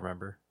 I can't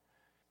remember.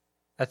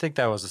 I think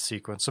that was the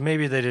sequence. So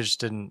maybe they just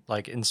didn't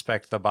like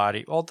inspect the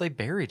body. Well, they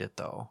buried it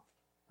though.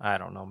 I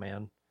don't know,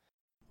 man.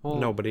 Well,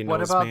 Nobody what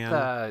knows, about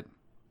man.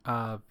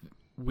 the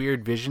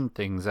weird vision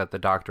things that the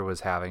doctor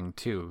was having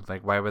too?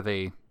 Like, why were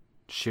they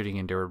shooting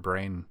into her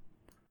brain?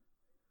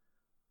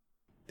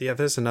 Yeah,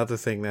 there's another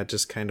thing that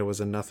just kind of was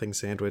a nothing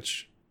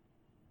sandwich.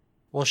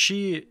 Well,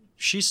 she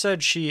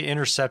said she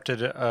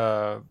intercepted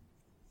a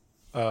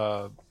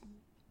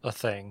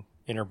thing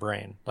in her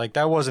brain. Like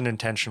that wasn't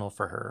intentional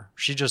for her.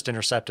 She just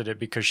intercepted it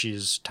because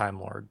she's Time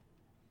Lord.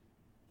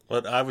 Well,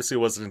 it obviously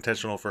wasn't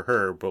intentional for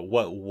her, but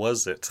what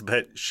was it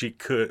that she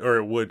could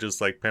or would just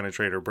like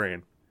penetrate her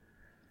brain?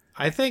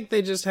 I think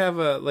they just have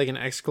an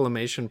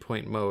exclamation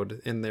point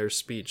mode in their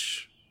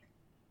speech.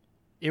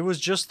 It was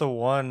just the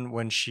one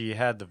when she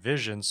had the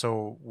vision.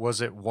 So was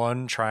it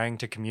one trying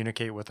to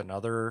communicate with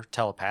another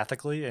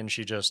telepathically and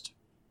she just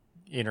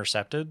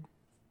intercepted?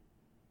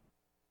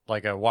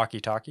 Like a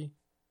walkie-talkie?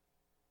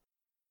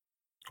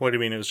 What do you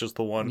mean it was just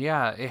the one?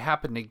 Yeah, it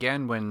happened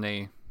again when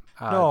they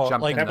No,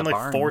 jumped like- in It happened the like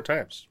barn. 4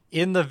 times.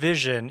 In the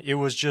vision, it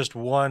was just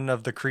one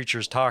of the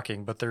creatures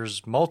talking, but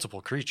there's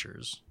multiple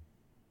creatures.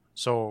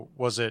 So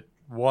was it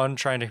one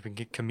trying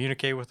to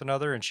communicate with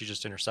another and she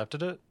just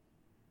intercepted it?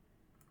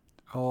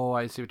 Oh,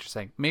 I see what you're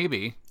saying.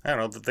 Maybe. I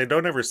don't know. They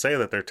don't ever say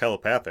that they're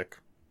telepathic.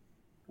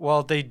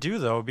 Well, they do,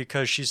 though,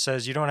 because she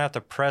says you don't have to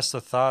press the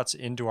thoughts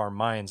into our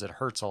minds. It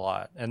hurts a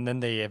lot. And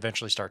then they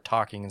eventually start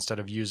talking instead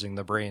of using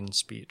the brain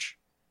speech.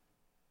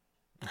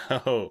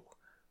 Oh,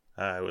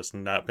 I was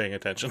not paying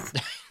attention.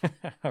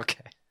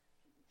 Okay.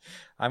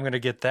 I'm going to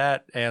get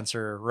that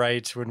answer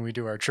right when we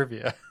do our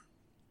trivia.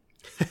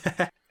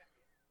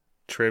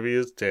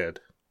 Trivia's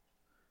dead.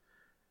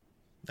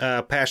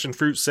 Passion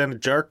Fruit sent a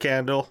jar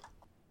candle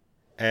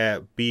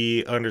at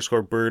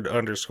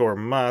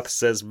B_bird_moth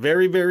says,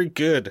 very, very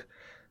good.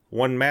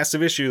 One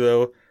massive issue,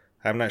 though.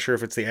 I'm not sure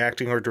if it's the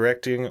acting or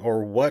directing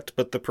or what,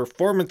 but the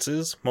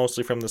performances,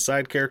 mostly from the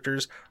side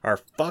characters, are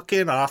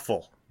fucking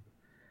awful.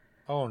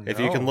 Oh, no. If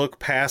you can look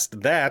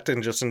past that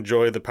and just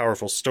enjoy the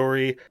powerful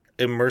story,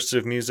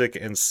 immersive music,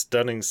 and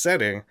stunning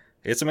setting,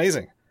 it's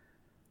amazing.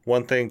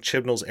 One thing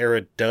Chibnall's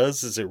era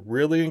does is it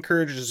really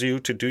encourages you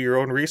to do your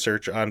own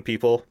research on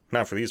people,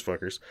 not for these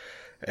fuckers,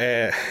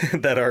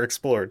 that are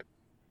explored.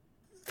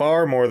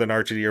 Far more than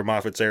RTD or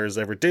Moffat's eras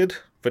ever did.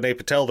 Vinay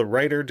Patel, the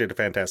writer, did a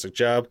fantastic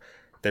job.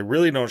 They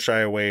really don't shy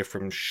away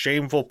from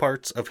shameful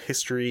parts of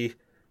history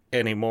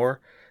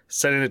anymore.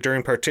 Setting it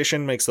during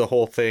partition makes the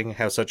whole thing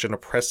have such an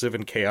oppressive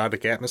and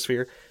chaotic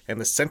atmosphere, and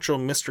the central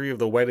mystery of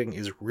the wedding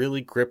is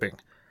really gripping.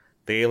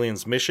 The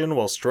aliens' mission,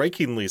 while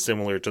strikingly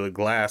similar to the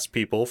glass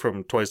people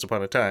from Twice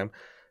Upon a Time,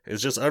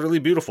 is just utterly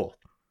beautiful.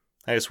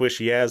 I just wish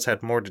Yaz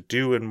had more to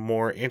do and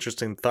more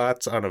interesting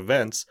thoughts on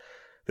events.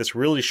 This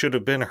really should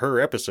have been her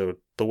episode,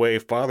 the way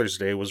Father's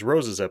Day was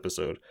Rose's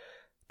episode.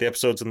 The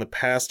episodes in the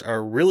past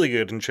are really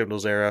good in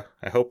Chibnall's era.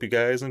 I hope you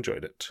guys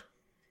enjoyed it.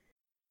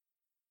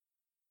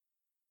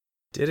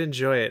 Did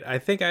enjoy it. I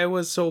think I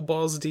was so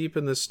balls deep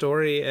in the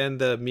story and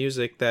the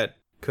music that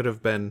could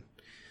have been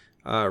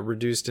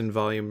reduced in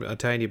volume a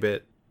tiny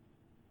bit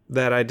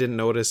that I didn't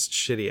notice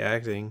shitty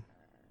acting.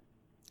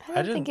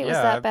 I don't think it was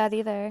that bad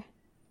either.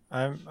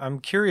 I'm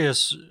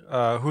curious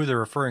who they're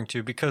referring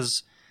to,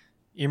 because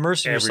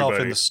immersing yourself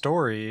in the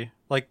story,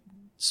 like,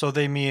 so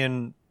they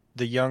mean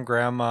the young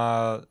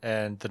grandma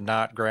and the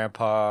not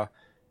grandpa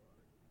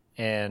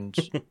and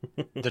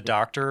the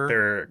doctor.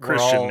 They're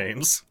Christian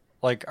names.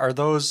 Like, are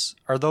those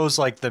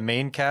like the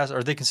main cast?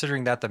 Are they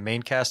considering that the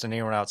main cast, and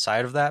anyone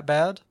outside of that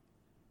bad?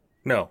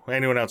 No,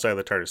 anyone outside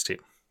the TARDIS team.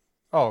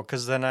 Oh,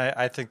 because then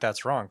I think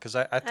that's wrong. Because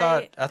I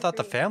thought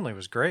the family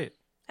was great.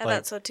 I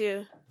thought so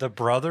too. The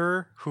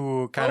brother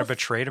who kind of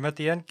betrayed him at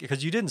the end,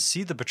 because you didn't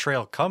see the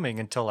betrayal coming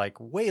until like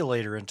way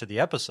later into the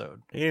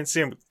episode. You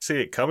didn't see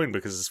it coming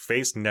because his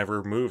face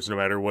never moves no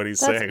matter what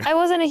he's saying. I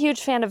wasn't a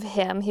huge fan of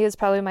him. He was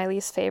probably my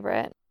least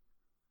favorite.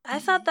 I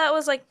thought that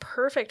was like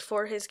perfect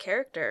for his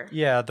character.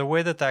 Yeah, the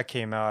way that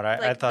came out,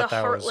 I thought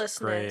that was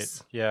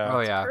great. Yeah.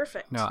 Oh yeah.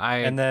 Perfect. No,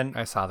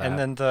 I saw that. And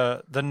then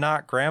the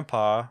not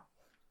grandpa,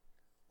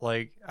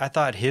 like, I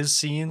thought his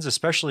scenes,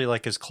 especially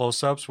like his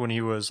close-ups when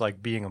he was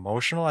like being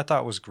emotional, I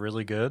thought was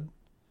really good.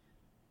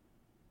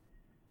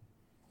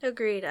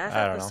 Agreed. I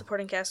thought the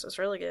supporting cast was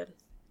really good.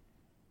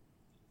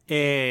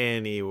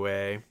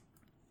 Anyway,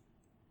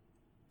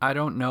 I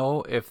don't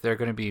know if there are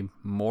going to be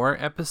more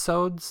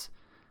episodes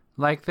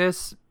like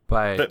this,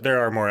 but there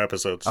are more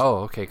episodes. Oh,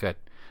 okay, good.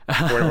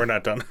 We're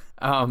not done.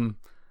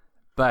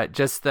 But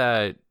just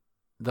the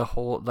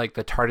whole, like,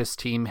 the TARDIS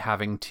team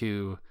having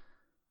to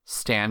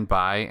stand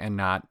by and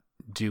not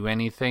do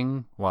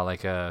anything while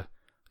like a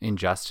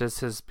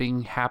injustice is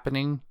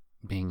happening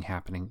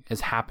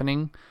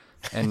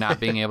and not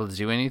being able to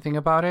do anything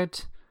about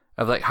it.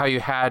 Of like how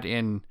you had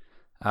in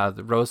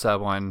the Rosa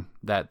one,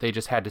 that they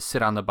just had to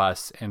sit on the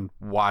bus and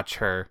watch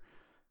her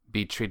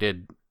be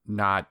treated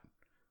not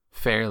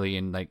fairly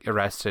and like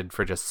arrested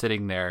for just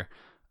sitting there.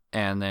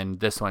 And then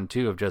this one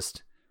too, of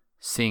just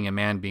seeing a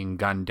man being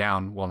gunned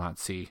down, well, not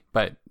see,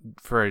 but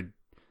for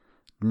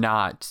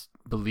not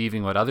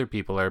believing what other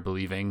people are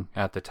believing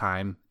at the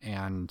time.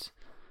 And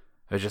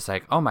it was just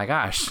like, oh my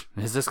gosh,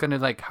 is this going to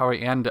like how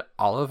we end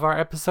all of our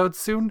episodes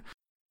soon?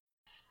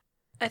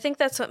 I think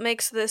that's what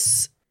makes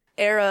this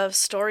era of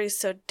stories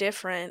so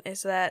different,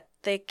 is that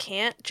they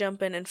can't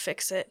jump in and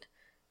fix it.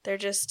 They're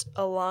just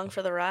along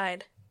for the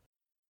ride.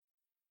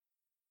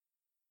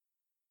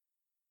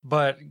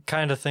 But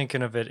kind of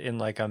thinking of it in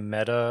like a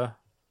meta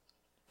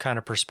kind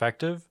of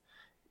perspective,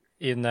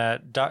 in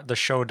that the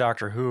show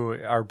Doctor Who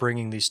are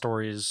bringing these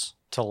stories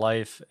to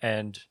life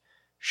and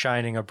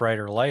shining a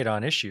brighter light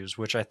on issues,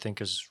 which I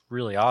think is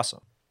really awesome.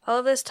 All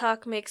of this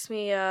talk makes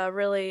me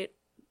really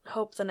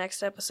hope the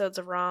next episode's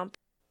a romp.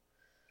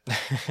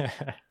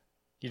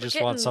 You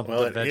just want something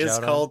to veg out on? It is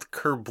called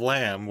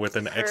Kerblam with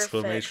an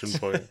exclamation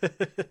point.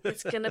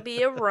 It's going to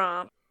be a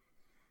romp.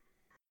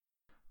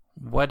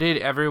 What did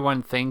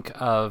everyone think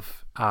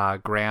of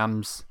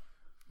Graham's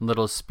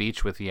little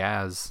speech with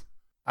Yaz?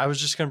 I was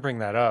just going to bring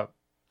that up.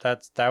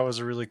 That was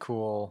a really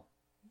cool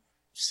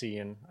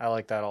scene. I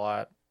like that a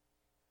lot.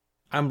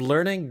 I'm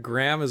learning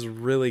Graham is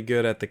really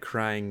good at the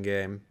crying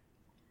game.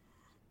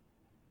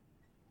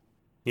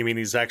 You mean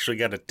he's actually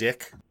got a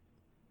dick?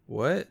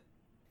 What?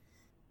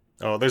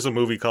 Oh, there's a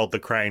movie called The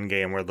Crying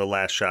Game where the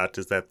last shot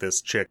is that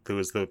this chick who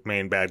is the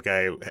main bad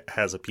guy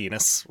has a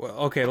penis. Well,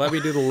 okay, let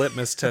me do the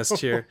litmus test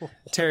here.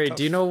 Terry,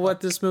 do you know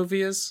what this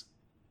movie is?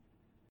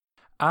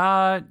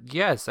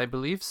 Yes, I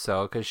believe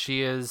so, because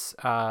she is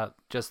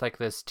just like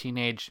this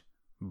teenage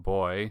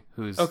boy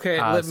who's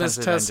litmus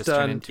test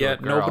done.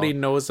 Yet nobody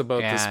knows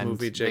about this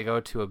movie, Jake. They go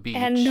to a beach,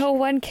 and no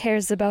one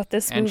cares about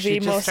this movie. And she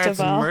just most starts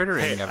of all,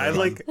 murdering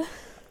everyone.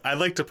 I'd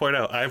like to point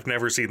out I've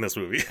never seen this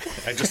movie.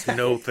 I just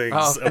know things.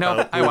 Oh no,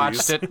 about I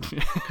watched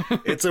movies.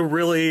 it. It's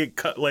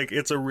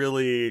a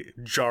really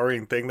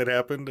jarring thing that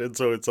happened, and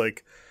so it's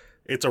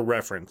a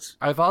reference.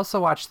 I've also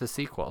watched the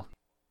sequel.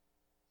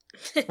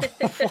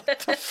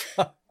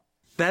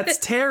 That's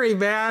Terry,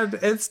 man.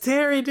 It's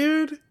Terry,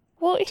 dude.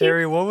 Well,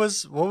 Terry, what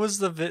was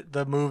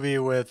the movie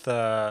with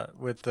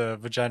the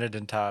vagina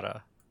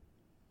dentata?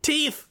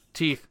 Teeth.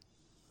 Teeth.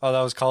 Oh,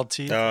 that was called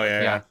Teeth. Oh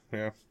Yeah.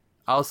 yeah.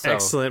 Also,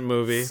 Excellent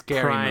movie.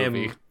 scary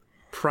movie.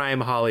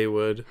 Prime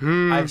Hollywood.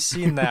 I've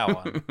seen that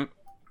one.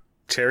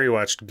 Terry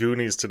watched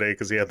Goonies today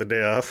because he had the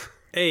day off.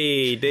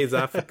 Hey, days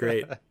off.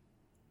 Great.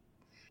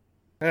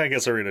 I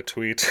guess I'll read a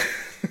tweet.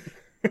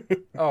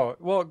 Oh,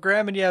 well,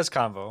 Graham and Yaz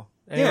convo.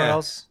 Anyone Yeah.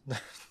 else?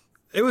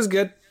 It was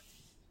good.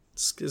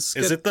 It's good.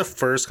 Is it the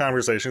first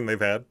conversation they've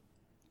had?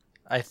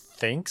 I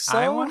think so.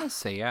 I want to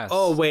say yes.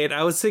 Oh wait,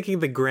 I was thinking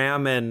the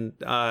Graham and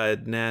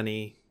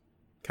Nanny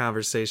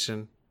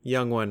conversation.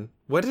 Young one.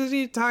 What did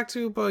he talk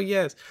to about?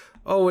 Yes.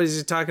 Oh, was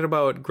he talking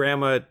about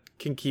Grandma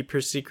can keep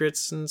her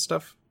secrets and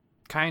stuff?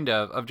 Kind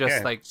of just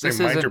Yeah, like, say, this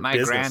mind your isn't my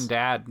business.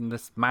 granddad, and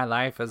this my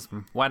life is,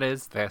 what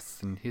is this?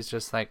 And he's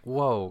just like,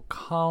 whoa,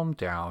 calm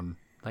down.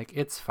 Like,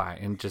 it's fine.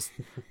 And just,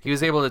 he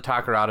was able to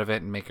talk her out of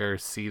it and make her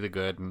see the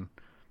good and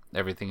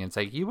everything. And it's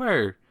like, you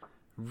are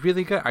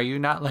really good. Are you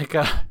not like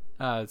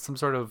some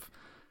sort of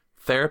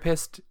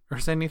therapist or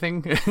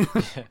anything?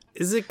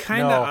 Is it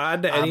kind of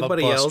odd to I'm a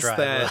anybody bus else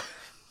driver. that,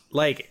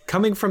 like,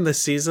 coming from the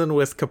season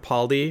with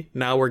Capaldi,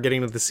 now we're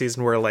getting to the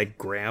season where, like,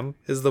 Graham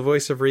is the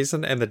voice of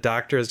reason and the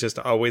doctor is just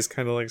always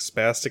kind of, like,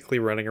 spastically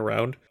running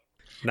around,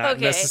 not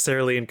Okay.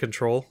 necessarily in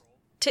control?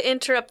 To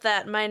interrupt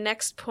that, my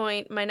next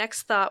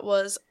thought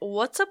was,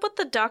 what's up with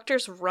the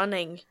doctors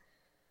running?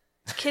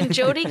 Can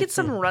Jodie get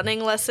some running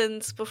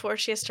lessons before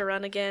she has to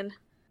run again?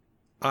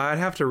 I'd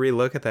have to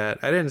relook at that.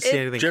 I didn't see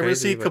anything Did you ever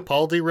crazy. see but-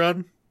 Capaldi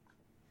run?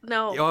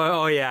 No.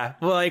 Oh, yeah.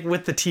 Well, like,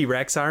 with the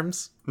T-Rex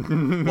arms?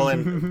 Well,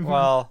 and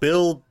Well,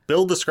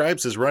 Bill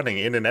describes his running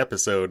in an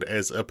episode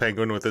as a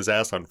penguin with his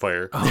ass on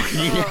fire.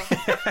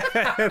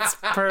 It's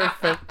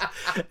perfect.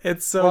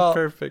 It's so Well,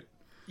 perfect.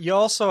 you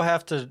also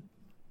have to,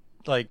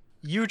 like,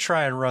 you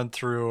try and run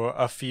through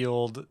a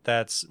field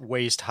that's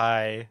waist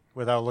high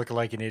without looking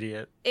like an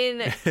idiot.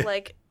 In,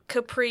 like,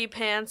 capri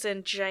pants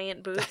and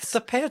giant boots. The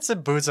pants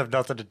and boots have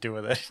nothing to do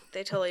with it.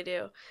 They totally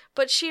do.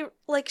 But she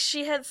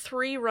had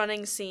 3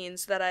 running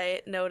scenes that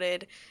I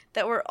noted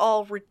that were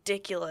all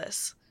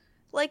ridiculous.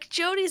 Like,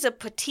 Jodie's a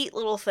petite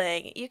little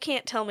thing. You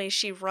can't tell me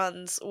she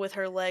runs with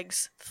her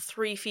legs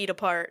 3 feet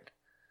apart.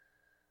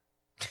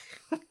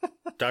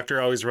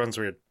 Doctor always runs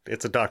weird.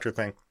 It's a doctor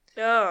thing.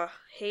 Ugh,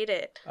 hate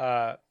it.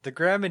 The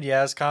Graham and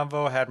Yaz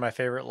convo had my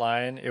favorite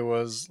line. It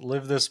was,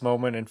 "Live this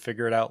moment and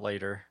figure it out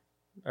later."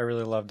 I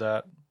really loved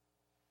that.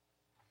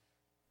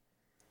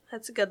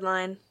 That's a good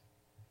line.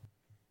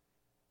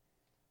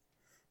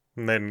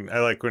 And then I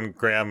like when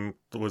Graham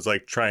was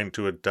like trying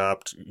to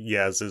adopt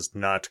Yaz's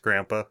not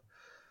grandpa.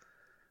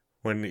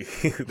 When he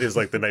is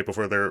like the night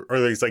before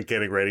he's like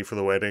getting ready for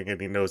the wedding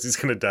and he knows he's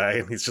gonna die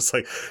and he's just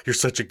like, "You're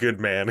such a good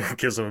man," and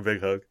gives him a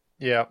big hug.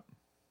 Yeah.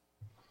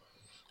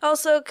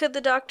 Also, could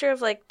the doctor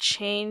have, like,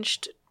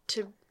 changed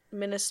to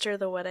minister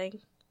the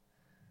wedding?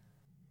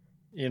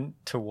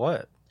 Into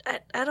what?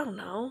 I don't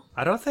know.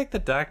 I don't think the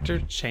doctor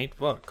changed.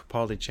 Well,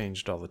 Capaldi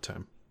changed all the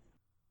time.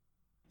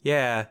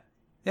 Yeah.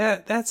 Yeah,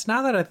 that's,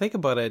 now that I think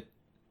about it,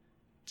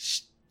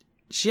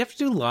 she have to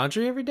do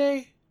laundry every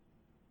day?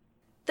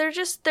 They're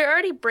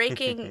already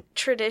breaking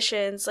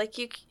traditions. Like,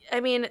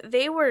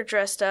 they were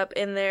dressed up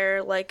in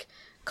their, like,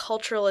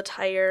 cultural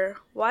attire.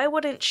 Why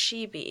wouldn't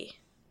she be?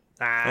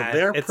 Well,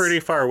 they're pretty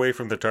far away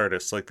from the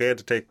TARDIS. Like, they had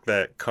to take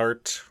that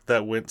cart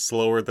that went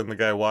slower than the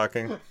guy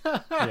walking.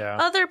 Yeah.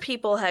 Other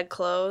people had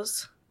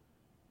clothes.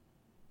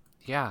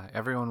 Yeah,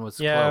 everyone was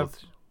Yeah.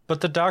 clothed.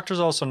 But the doctor's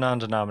also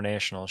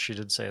non-denominational. She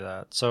did say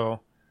that. So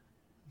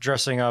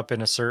dressing up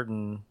in a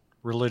certain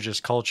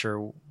religious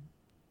culture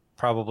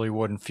probably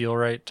wouldn't feel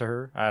right to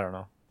her. I don't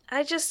know.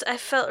 I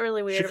felt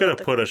really weird. She could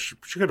about have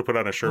she could have put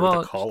on a shirt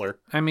with a collar.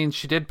 I mean,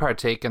 she did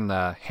partake in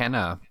the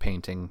henna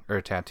painting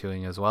or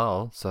tattooing as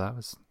well, so that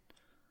was...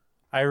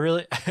 I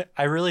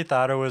really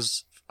thought it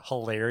was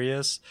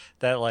hilarious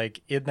that,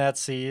 like, in that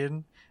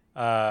scene,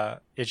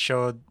 it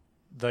showed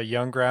the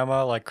young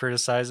grandma, like,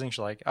 criticizing. She's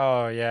like,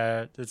 "Oh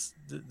yeah,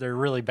 they're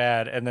really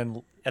bad," and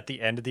then at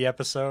the end of the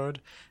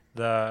episode,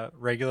 the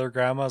regular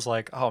grandma's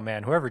like, "Oh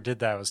man, whoever did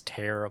that was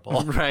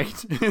terrible."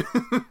 Right.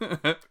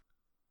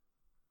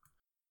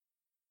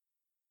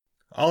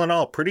 All in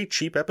all, pretty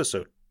cheap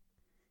episode.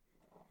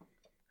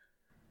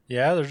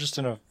 Yeah, they're just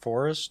in a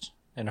forest,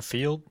 in a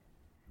field.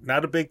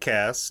 Not a big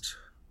cast.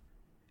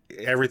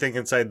 Everything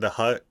inside the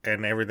hut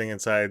and everything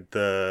inside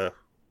the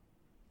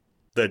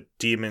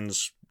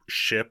demon's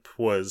ship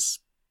was,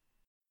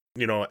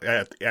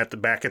 at the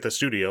back at the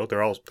studio.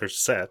 There's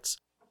sets.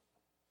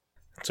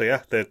 So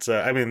yeah, that's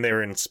they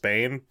were in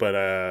Spain,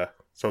 but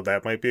so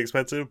that might be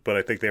expensive, but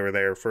I think they were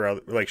there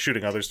for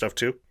shooting other stuff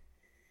too.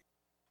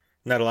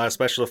 Not a lot of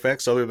special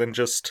effects other than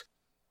just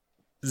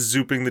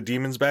zooping the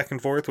demons back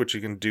and forth, which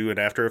you can do in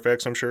After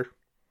Effects, I'm sure.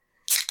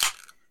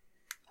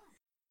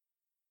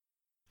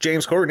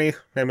 James Courtney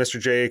and Mr.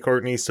 J.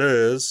 Courtney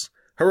says,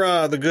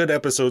 "Hurrah, the good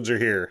episodes are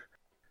here.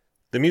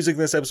 The music in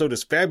this episode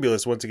is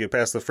fabulous once you get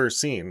past the first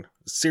scene.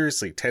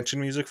 Seriously,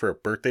 tension music for a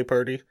birthday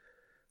party?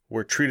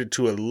 We're treated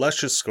to a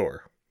luscious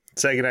score.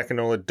 Saginaw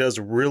Canola does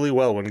really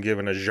well when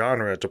given a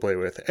genre to play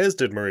with, as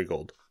did Murray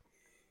Gold.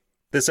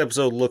 This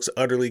episode looks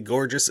utterly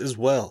gorgeous as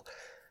well.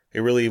 It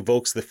really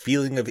evokes the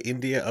feeling of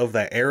India of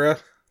that era.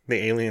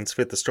 The aliens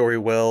fit the story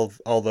well,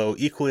 although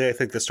equally I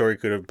think the story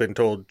could have been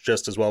told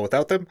just as well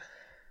without them.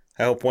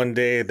 I hope one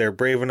day they're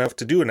brave enough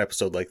to do an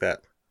episode like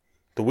that.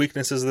 The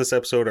weaknesses of this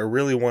episode are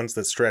really ones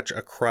that stretch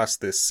across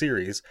this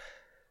series.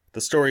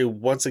 The story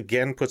once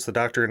again puts the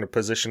Doctor in a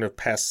position of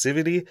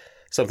passivity,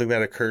 something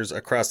that occurs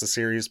across the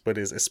series but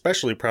is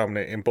especially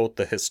prominent in both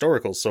the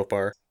historicals so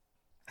far.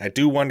 I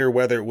do wonder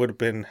whether it would have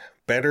been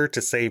better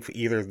to save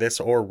either this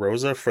or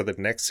Rosa for the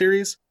next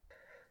series.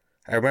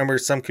 I remember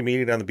some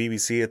comedian on the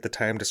BBC at the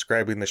time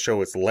describing the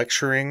show as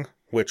lecturing,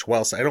 which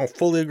whilst I don't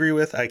fully agree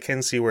with, I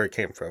can see where it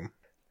came from.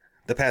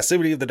 The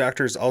passivity of the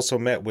Doctor is also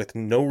met with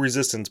no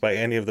resistance by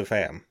any of the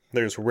fam.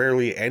 There's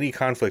rarely any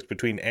conflict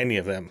between any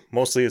of them.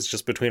 Mostly it's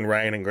just between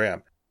Ryan and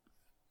Graham.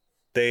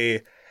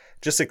 They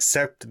just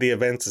accept the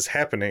events as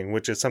happening,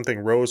 which is something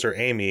Rose or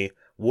Amy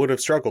would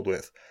have struggled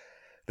with.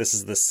 This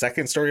is the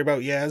second story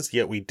about Yaz,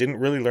 yet we didn't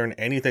really learn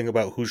anything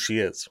about who she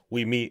is.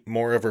 We meet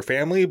more of her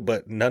family,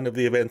 but none of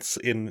the events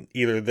in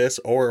either this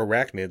or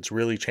Arachnids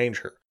really change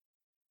her.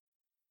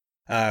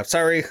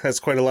 Sorry, that's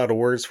quite a lot of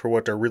words for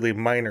what are really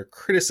minor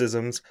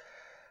criticisms.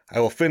 I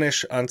will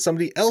finish on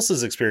somebody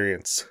else's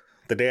experience.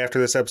 The day after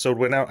this episode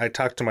went out, I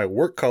talked to my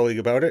work colleague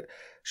about it.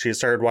 She had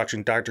started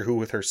watching Doctor Who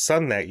with her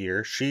son that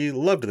year. She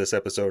loved this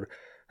episode.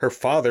 Her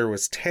father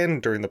was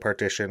 10 during the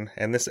partition,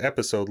 and this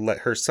episode let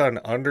her son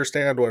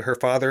understand what her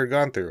father had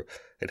gone through.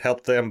 It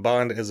helped them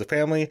bond as a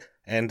family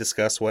and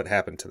discuss what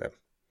happened to them.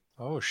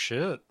 Oh,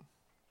 shit.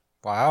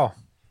 Wow.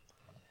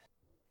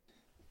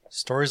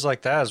 Stories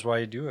like that is why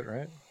you do it,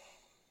 right?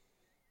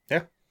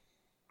 Yeah.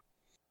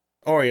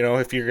 Or,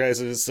 if your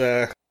guys'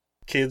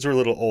 kids were a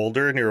little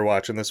older and you were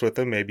watching this with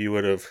them, maybe you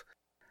would have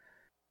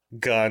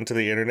gone to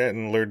the internet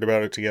and learned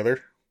about it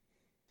together.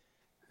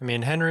 I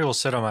mean, Henry will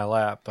sit on my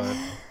lap, but...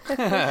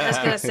 I was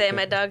going to say,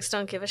 my dogs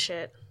don't give a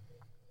shit.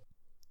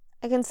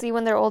 I can see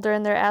when they're older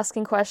and they're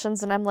asking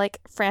questions and I'm like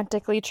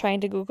frantically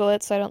trying to Google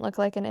it so I don't look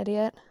like an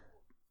idiot.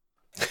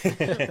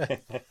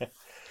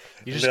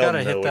 You just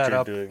gotta hit that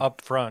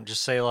up front.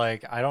 Just say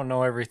like, I don't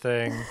know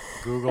everything.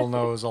 Google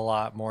knows a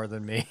lot more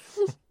than me.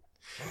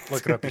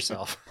 Look it up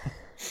yourself.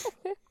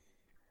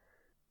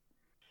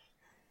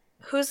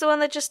 Who's the one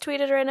that just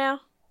tweeted right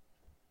now?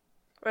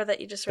 Or that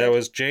you just read? That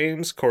was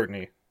James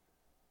Courtney.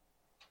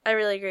 I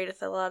really agreed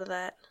with a lot of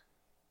that.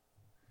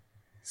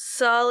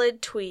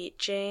 Solid tweet,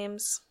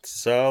 James.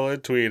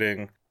 Solid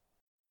tweeting.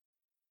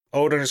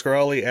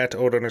 Ode_Ollie at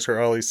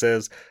Ode_Ollie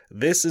says,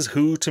 "This is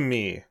Who to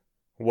me.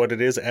 What it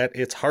is at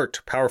its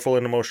heart, powerful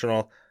and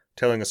emotional,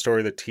 telling a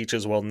story that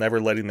teaches while never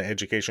letting the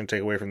education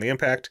take away from the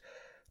impact.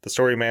 The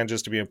story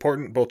manages to be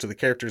important both to the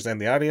characters and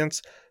the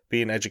audience,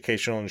 being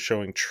educational and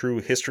showing true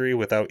history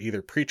without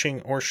either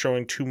preaching or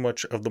showing too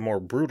much of the more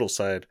brutal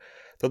side,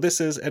 though this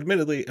is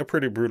admittedly a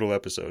pretty brutal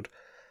episode.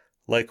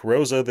 Like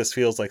Rosa, this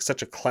feels like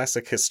such a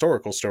classic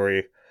historical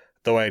story,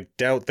 though I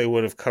doubt they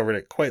would have covered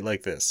it quite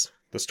like this.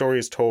 The story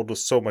is told with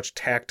so much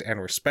tact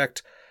and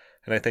respect,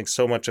 and I think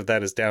so much of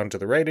that is down to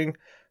the writing.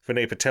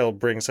 Vinay Patel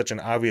brings such an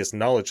obvious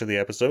knowledge to the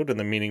episode, and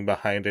the meaning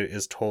behind it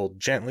is told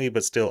gently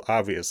but still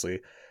obviously.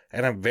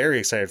 And I'm very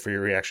excited for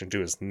your reaction to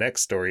his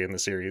next story in the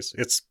series.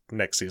 It's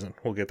next season.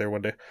 We'll get there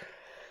one day.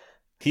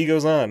 He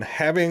goes on,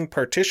 having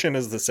partition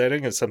as the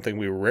setting is something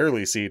we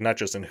rarely see, not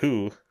just in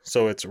Who,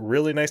 so it's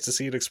really nice to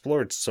see it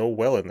explored so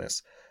well in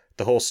this.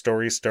 The whole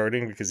story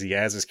starting because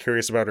Yaz is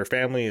curious about her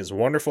family is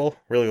wonderful,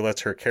 really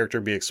lets her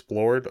character be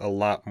explored a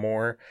lot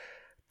more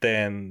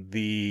than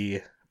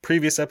the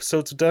previous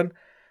episodes have done,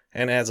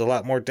 and adds a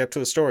lot more depth to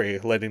the story,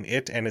 letting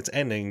it and its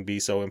ending be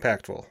so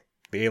impactful.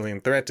 The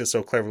alien threat is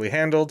so cleverly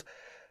handled,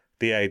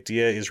 the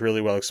idea is really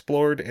well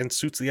explored, and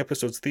suits the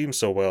episode's theme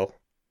so well.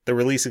 The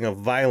releasing of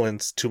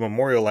violence to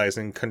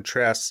memorializing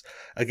contrasts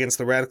against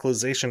the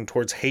radicalization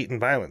towards hate and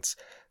violence.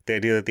 The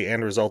idea that the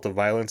end result of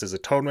violence is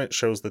atonement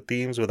shows the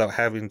themes without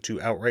having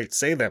to outright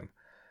say them.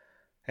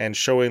 And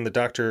showing the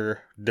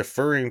Doctor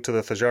deferring to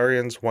the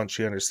Thajarians once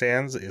she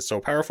understands is so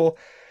powerful.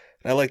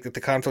 And I like that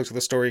the conflict of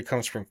the story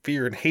comes from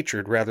fear and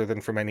hatred rather than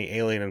from any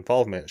alien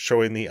involvement,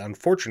 showing the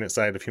unfortunate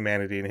side of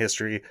humanity in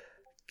history,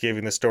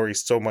 giving the story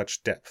so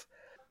much depth.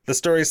 The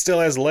story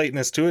still has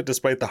lightness to it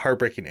despite the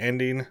heartbreaking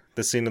ending.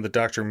 The scene of the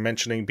Doctor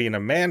mentioning being a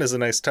man is a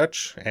nice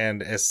touch,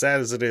 and as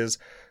sad as it is,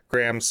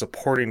 Graham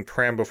supporting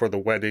Pram before the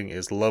wedding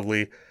is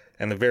lovely,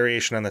 and the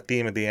variation on the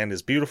theme at the end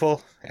is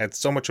beautiful, adds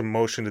so much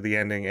emotion to the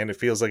ending, and it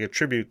feels like a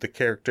tribute to the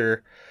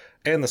character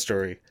and the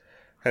story.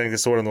 I think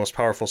this is one of the most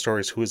powerful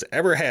stories Who has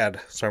ever had,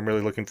 so I'm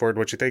really looking forward to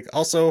what you think.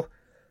 Also,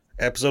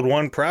 episode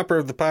 1 proper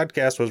of the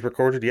podcast was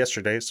recorded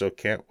yesterday, so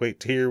can't wait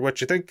to hear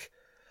what you think.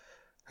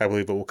 I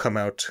believe it will come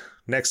out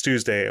next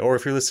Tuesday, or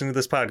if you're listening to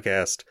this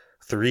podcast,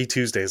 3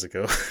 Tuesdays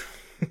ago.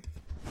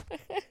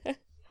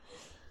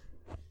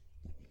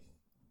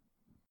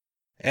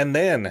 And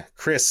then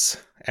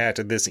Chris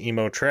at This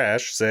Emo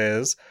Trash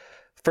says,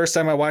 first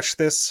time I watched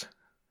this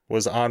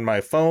was on my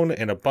phone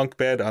in a bunk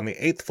bed on the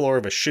 8th floor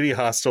of a shitty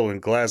hostel in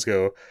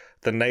Glasgow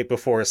the night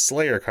before a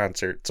Slayer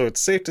concert, so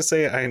it's safe to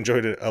say I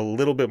enjoyed it a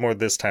little bit more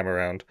this time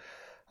around.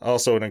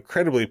 Also, an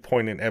incredibly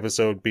poignant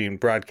episode being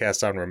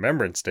broadcast on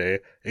Remembrance Day,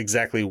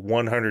 exactly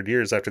 100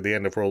 years after the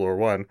end of World War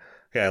I.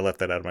 Yeah, I left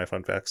that out of my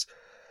fun facts.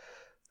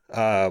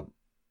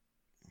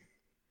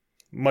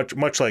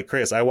 Much like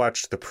Chris, I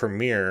watched the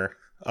premiere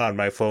on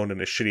my phone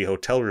in a shitty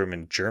hotel room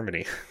in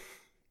Germany.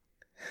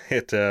 I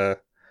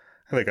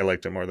think I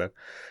liked it more then.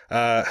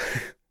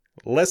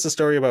 Less a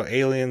story about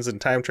aliens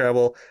and time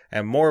travel,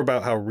 and more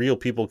about how real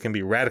people can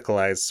be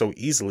radicalized so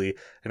easily,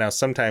 and how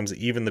sometimes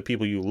even the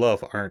people you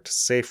love aren't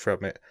safe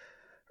from it.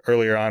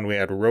 Earlier on, we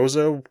had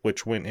Rosa,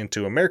 which went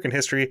into American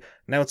history.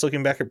 Now it's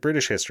looking back at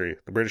British history.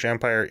 The British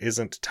Empire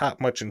isn't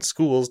taught much in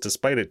schools,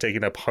 despite it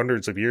taking up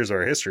hundreds of years of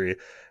our history,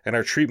 and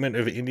our treatment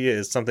of India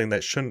is something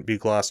that shouldn't be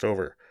glossed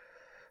over.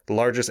 The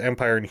largest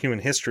empire in human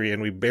history,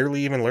 and we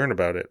barely even learn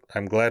about it.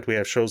 I'm glad we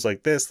have shows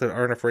like this that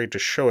aren't afraid to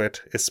show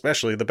it,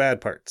 especially the bad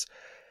parts.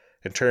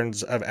 In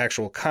terms of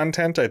actual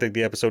content, I think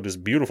the episode is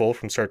beautiful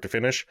from start to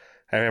finish.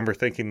 I remember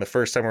thinking the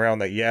first time around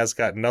that Yaz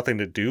got nothing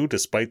to do,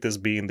 despite this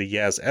being the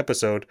Yaz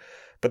episode,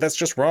 but that's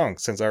just wrong,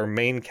 since our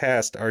main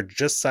cast are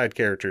just side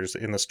characters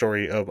in the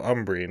story of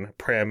Umbreen,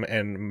 Prem,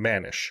 and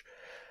Manish.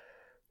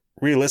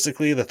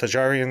 Realistically, the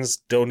Thajarians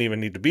don't even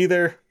need to be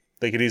there.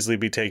 They could easily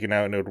be taken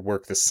out and it would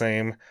work the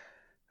same.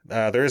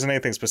 There isn't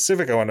anything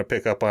specific I want to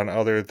pick up on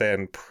other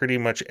than pretty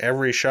much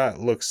every shot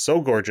looks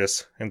so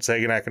gorgeous, and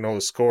Saginaw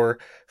Canola's score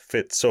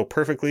fits so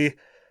perfectly.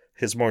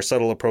 His more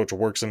subtle approach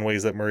works in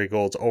ways that Murray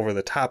Gold's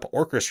over-the-top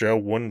orchestra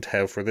wouldn't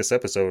have for this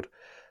episode.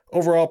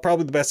 Overall,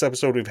 probably the best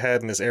episode we've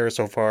had in this era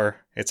so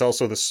far. It's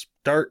also the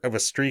start of a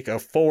streak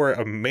of 4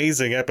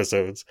 amazing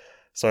episodes,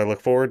 so I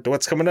look forward to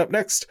what's coming up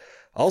next.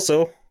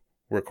 Also,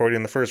 we're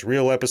recording the first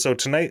real episode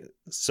tonight,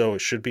 so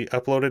it should be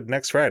uploaded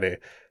next Friday.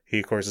 He,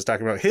 of course, is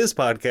talking about his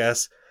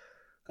podcast,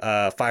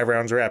 5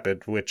 Rounds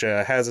Rapid, which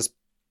has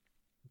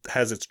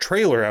its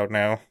trailer out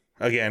now.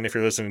 Again, if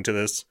you're listening to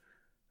this,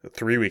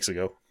 3 weeks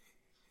ago.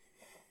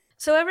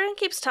 So everyone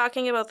keeps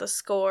talking about the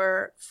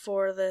score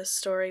for this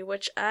story,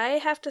 which I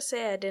have to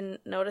say I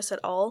didn't notice at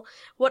all.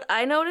 What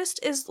I noticed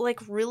is like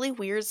really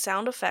weird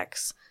sound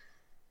effects.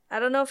 I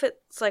don't know if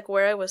it's like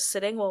where I was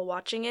sitting while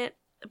watching it,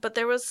 but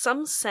there was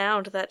some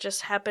sound that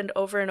just happened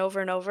over and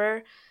over and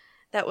over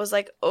that was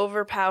like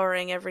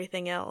overpowering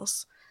everything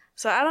else.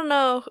 So I don't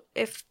know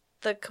if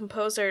the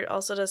composer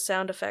also does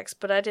sound effects,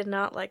 but I did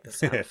not like the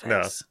sound effects.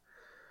 No.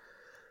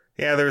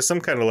 Yeah, there was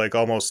some kind of like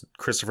almost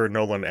Christopher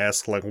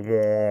Nolan-esque like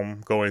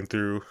whom going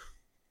through.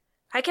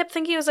 I kept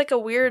thinking it was like a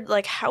weird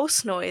like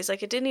house noise.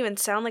 Like it didn't even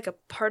sound like a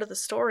part of the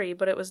story,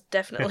 but it was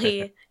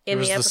definitely in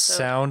the episode. It was the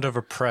sound of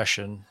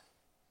oppression.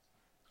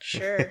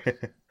 Sure.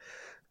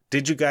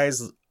 Did you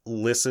guys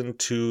listen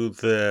to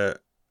the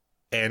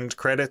end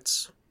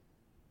credits?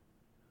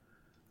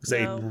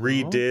 They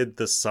redid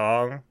the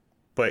song,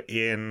 but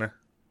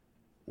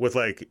with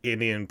like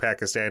Indian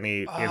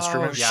Pakistani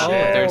instruments. Yeah,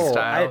 their Oh,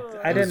 style.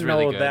 I didn't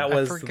really know good. that I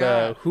was the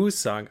forgot. Who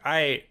song.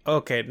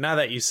 Okay, now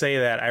that you say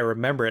that, I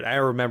remember it. I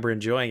remember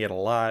enjoying it a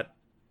lot.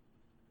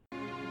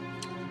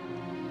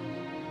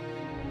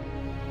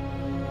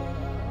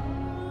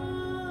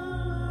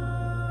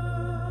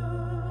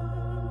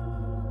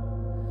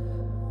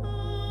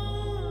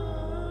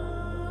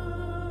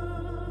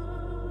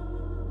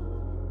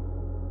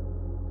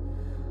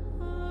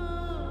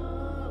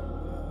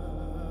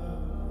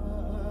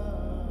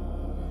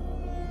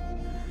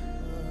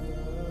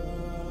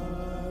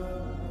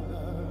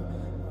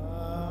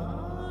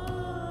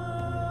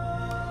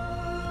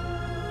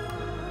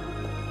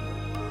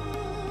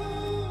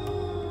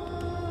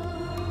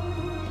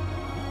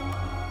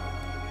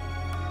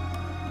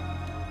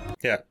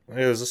 Yeah,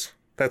 it was.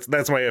 That's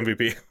my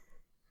MVP.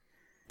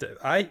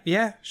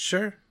 Yeah,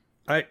 sure.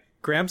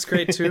 Graham's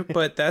great too,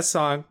 but that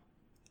song,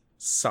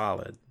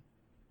 solid.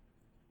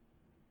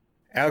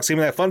 Alex, give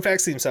me that fun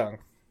facts theme song.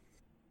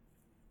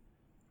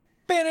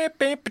 Fun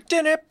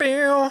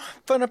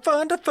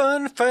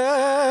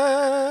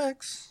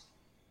facts.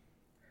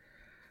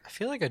 I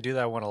feel like I do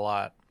that one a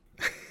lot.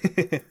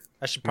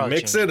 I should probably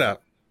Mix change it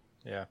up.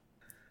 Yeah.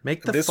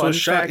 Make the This fun was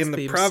shot facts in the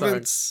theme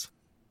province.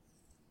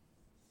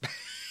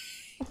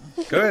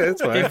 Go ahead,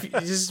 it's fine. If you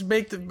just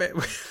make the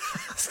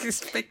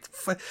just make the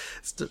fun.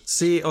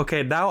 See,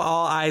 okay, now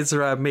all eyes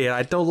are on me.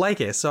 I don't like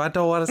it, so I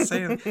don't want to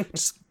say it.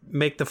 Just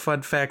make the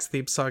fun facts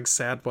theme song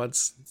sad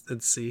once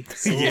and see.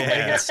 Make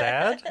it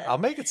sad? I'll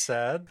make it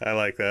sad. I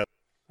like that.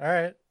 All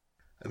right.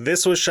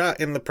 This was shot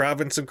in the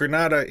province of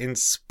Granada in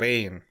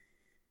Spain.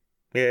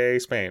 Yay,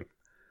 Spain.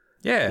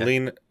 Yeah.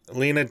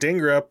 Lena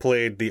Dingra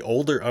played the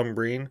older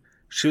Umbreen.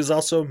 She was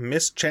also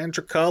Miss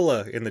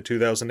Chandrakala in the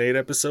 2008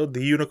 episode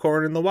The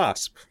Unicorn and the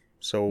Wasp.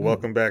 So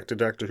welcome back to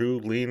Doctor Who,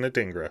 Lena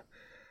Dingra.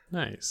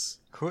 Nice.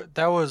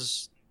 That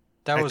was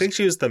I think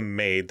she was the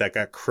maid that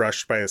got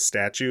crushed by a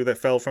statue that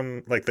fell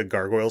from, like, the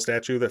gargoyle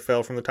statue that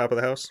fell from the top of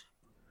the house.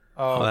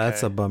 Oh,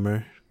 that's a okay.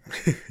 bummer.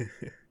 Do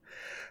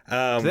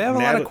they have a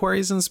lot of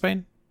quarries in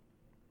Spain?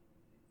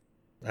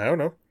 I don't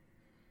know.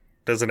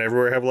 Doesn't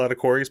everywhere have a lot of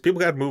quarries?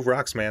 People got to move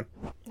rocks, man.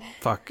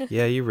 Fuck.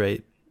 Yeah, you're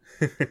right.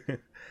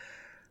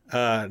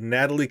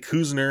 Natalie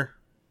Kuzner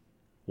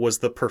was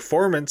the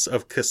performance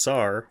of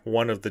Kassar,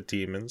 one of the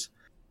demons,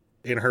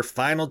 in her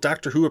final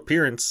Doctor Who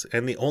appearance,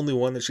 and the only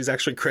one that she's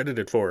actually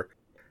credited for.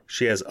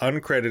 She has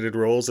uncredited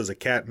roles as a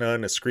cat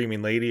nun, a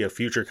screaming lady, a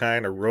future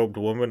kind, a robed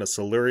woman, a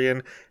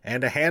Silurian,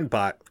 and a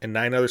handbot in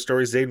 9 other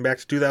stories dating back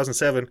to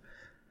 2007.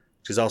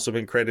 She's also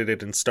been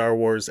credited in Star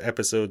Wars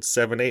episodes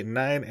 7, 8, and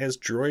 9 as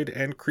droid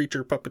and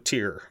creature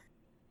puppeteer.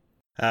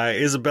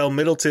 Isabel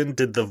Middleton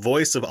did the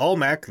voice of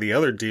Almac, the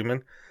other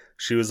demon.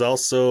 She was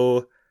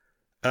also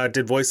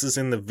did voices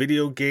in the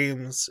video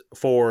games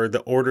for The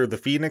Order of the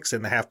Phoenix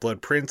and the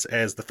Half-Blood Prince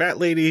as the Fat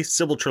Lady,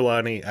 Sybil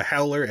Trelawney, a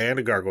Howler, and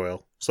a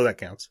Gargoyle. So that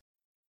counts.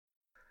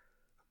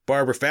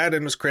 Barbara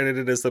Fadden was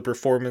credited as the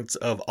performance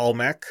of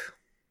Almac.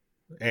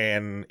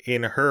 And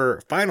in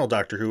her final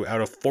Doctor Who,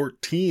 out of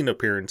 14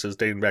 appearances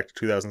dating back to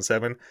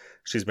 2007,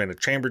 she's been a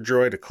chamber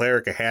droid, a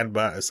cleric, a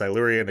handbot, a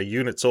Silurian, a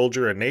unit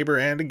soldier, a neighbor,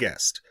 and a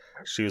guest.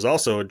 She was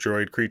also a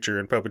droid, creature,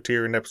 and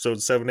puppeteer in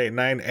episodes 7, 8,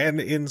 9,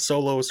 and in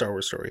Solo, a Star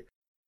Wars Story.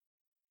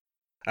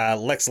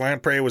 Lex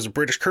Lamprey was a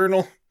British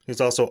colonel. He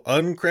was also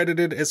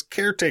uncredited as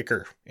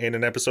caretaker in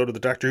an episode of the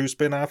Doctor Who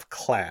spin-off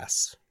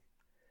Class.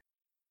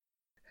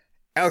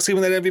 Alex, give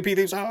me that MVP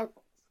theme song.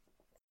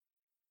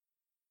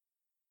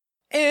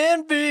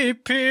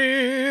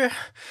 MVP.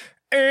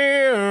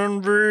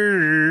 MVP.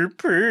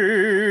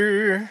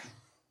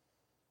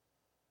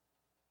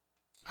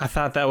 I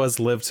thought that was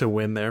Live to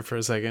Win there for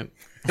a second.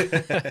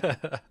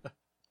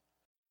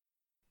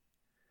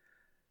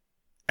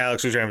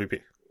 Alex, who's your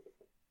MVP?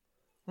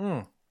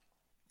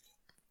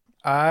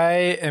 I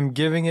am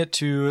giving it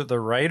to the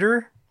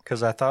writer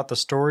because I thought the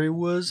story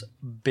was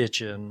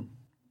bitchin'.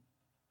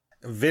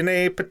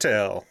 Vinay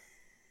Patel.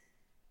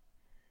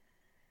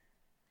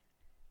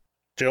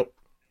 Jill.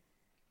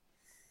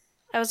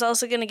 I was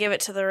also going to give it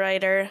to the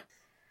writer.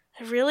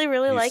 I really,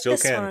 really You like still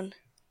this can. one.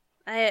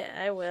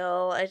 I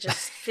will. I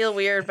just feel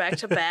weird back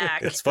to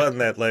back. It's fun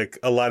that, like,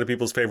 a lot of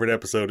people's favorite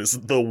episode is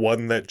the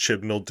one that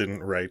Chibnall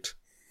didn't write.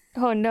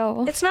 Oh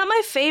no. It's not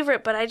my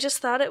favorite, but I just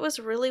thought it was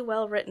really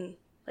well written.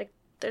 Like,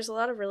 there's a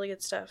lot of really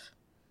good stuff.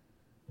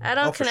 I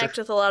don't for connect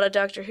sure. with a lot of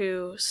Doctor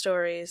Who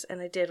stories,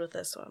 and I did with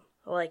this one.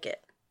 I like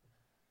it.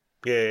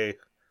 Yay.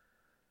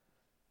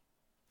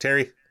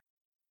 Terry.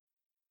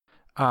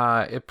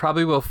 It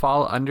probably will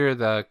fall under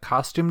the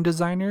costume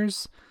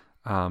designers,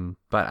 but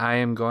I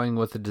am going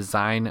with the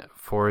design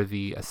for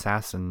the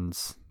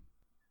assassins.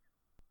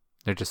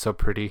 They're just so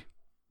pretty.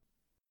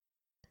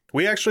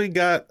 We actually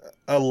got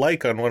a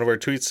like on one of our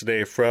tweets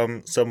today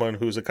from someone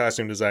who's a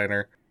costume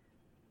designer.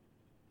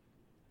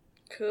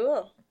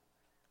 Cool.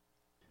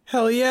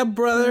 Hell yeah,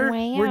 brother.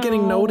 We're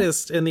getting Wow.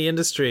 noticed in the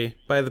industry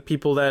by the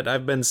people that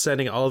I've been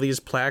sending all these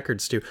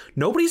placards to.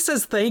 Nobody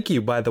says thank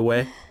you, by the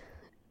way.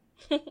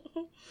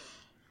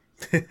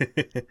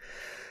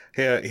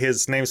 Yeah,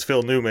 his name's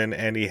Phil Newman,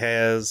 and he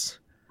has,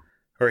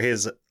 or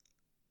his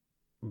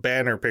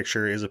banner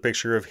picture is a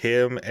picture of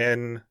him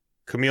and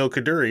Camille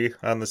Kaduri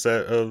on the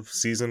set of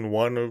season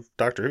 1 of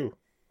Doctor Who.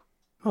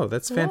 Oh,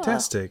 that's Wow.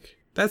 fantastic.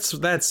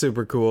 That's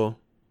super cool.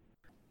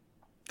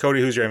 Cody,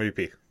 who's your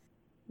MVP?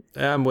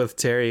 I'm with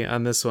Terry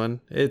on this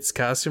one. It's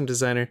costume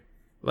designer.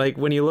 Like,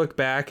 when you look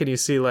back and you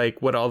see,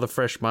 like, what all the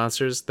fresh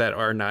monsters that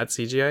are not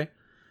CGI,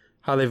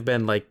 how they've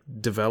been, like,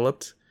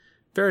 developed,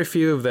 very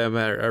few of them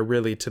are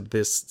really to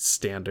this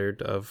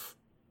standard of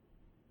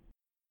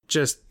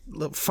just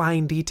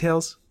fine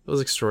details. It was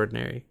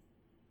extraordinary.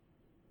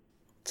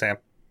 Sam.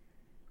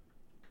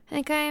 I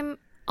think I'm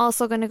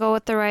also going to go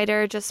with the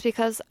writer just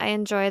because I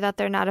enjoy that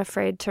they're not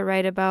afraid to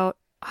write about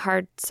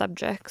hard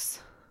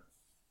subjects.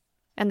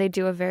 And they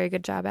do a very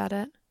good job at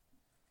it.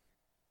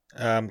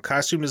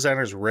 Costume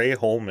designer's Ray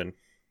Holman.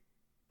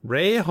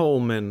 Ray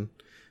Holman.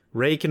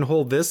 Ray can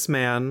hold this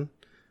man.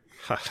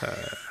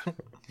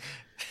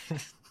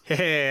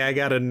 Hey, I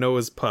got a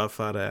nose puff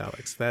out of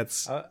Alex.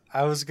 That's...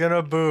 I was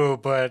gonna boo,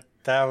 but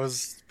that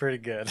was pretty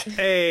good.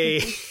 Hey.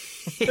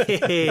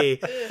 Hey.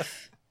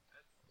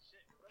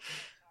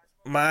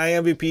 My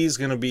MVP is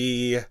going to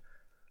be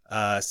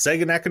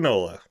Sega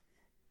Nakanola,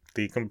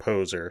 the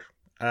composer.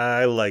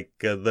 I like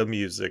the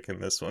music in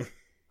this one.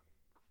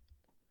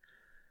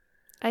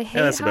 I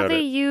that's hate how about they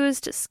it.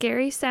 used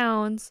scary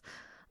sounds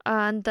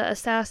on the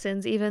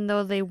assassins, even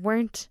though they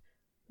weren't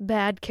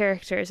bad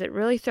characters. It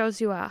really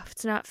throws you off.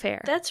 It's not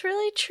fair. That's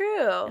really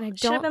true. And I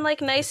Should have don't- been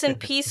like nice and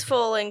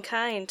peaceful and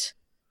kind.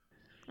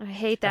 I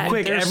hate that.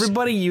 Quick, There's-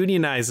 everybody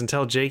unionize and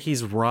tell Jake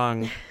he's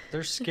wrong.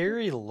 They're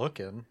scary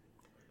looking.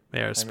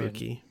 They are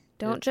spooky.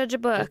 Don't judge a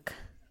book.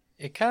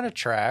 It kind of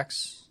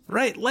tracks.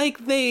 Right,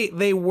 like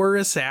they were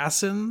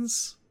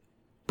assassins,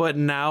 but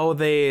now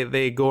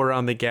they go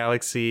around the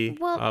galaxy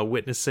Well-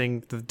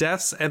 witnessing the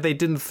deaths, and they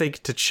didn't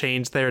think to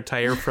change their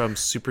attire from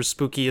super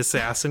spooky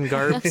assassin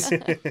garbs.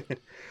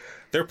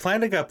 Their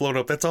planet got blown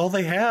up. That's all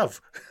they have.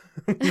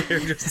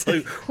 They're just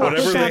like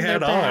whatever On they their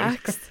had on.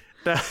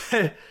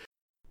 backs.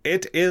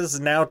 It is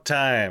now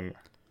time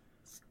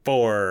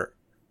for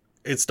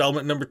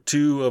installment number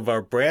 2 of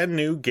our brand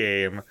new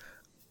game.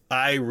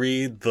 I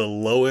read the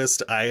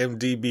lowest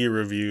IMDb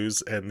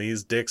reviews, and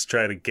these dicks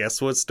try to guess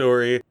what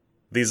story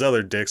these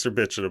other dicks are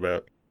bitching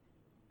about.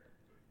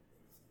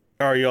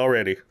 Are you all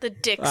ready? The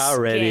Dicks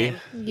Already. game.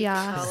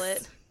 Yeah. Call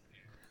it.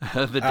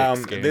 The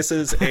Dicks game. This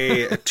is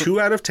a 2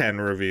 out of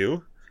 10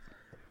 review.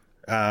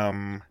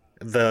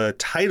 The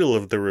title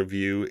of the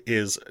review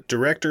is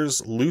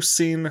Directors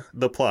Loosing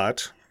the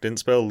Plot. Didn't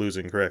spell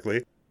losing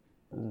correctly.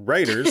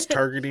 Writers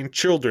targeting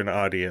children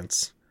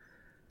audience.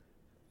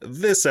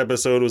 This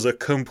episode was a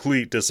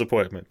complete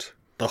disappointment.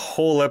 The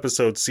whole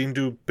episode seemed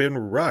to have been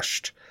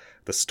rushed.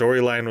 The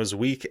storyline was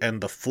weak,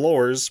 and the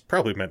floors,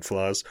 probably meant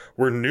flaws,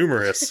 were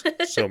numerous.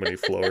 So many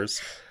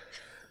floors.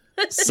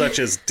 Such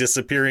as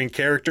disappearing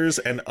characters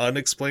and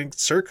unexplained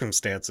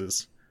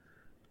circumstances.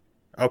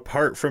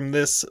 Apart from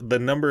this, the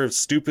number of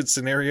stupid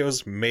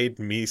scenarios made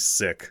me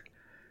sick.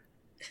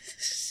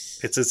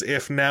 It's as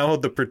if now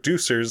the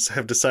producers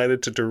have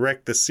decided to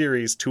direct the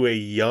series to a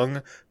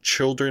young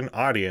children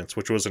audience,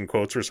 which was in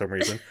quotes for some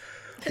reason,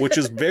 which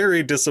is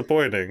very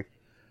disappointing.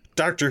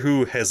 Doctor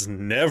Who has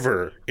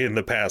never in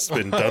the past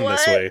been done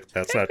this What? way.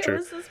 That's not true.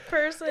 Who's this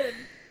person?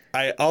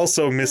 I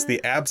also miss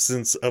the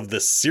absence of the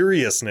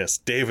seriousness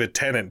David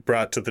Tennant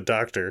brought to the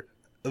Doctor.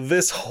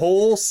 This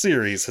whole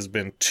series has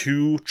been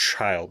too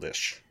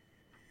childish.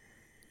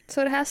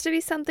 So it has to be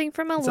something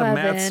from 11. It's a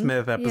Matt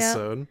Smith Yep.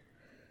 episode.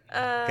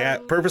 Yeah,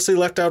 purposely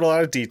left out a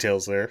lot of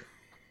details there.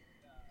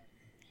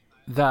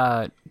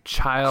 The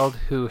child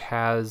who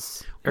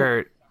has,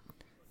 or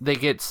they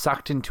get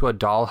sucked into a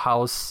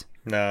dollhouse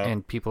No.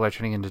 and people are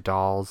turning into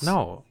dolls.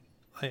 No,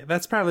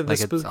 that's probably the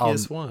Like, it's all-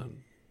 spookiest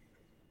one.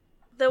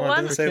 The Well, I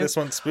one. didn't say this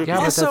one's spooky. Yeah,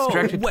 but that's Also,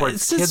 directed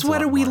towards since kids a when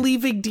lot are we more.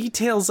 leaving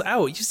details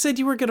out? You said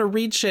you were going to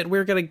read shit. We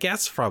were going to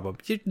guess from them.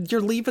 You're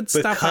leaving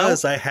stuff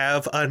Because out. I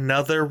have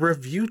another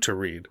review to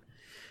read.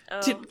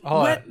 Dude,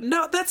 Oh, what?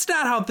 No, that's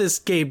not how this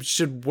game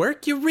should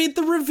work. You read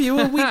the review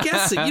and we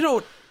guess it. You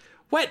don't.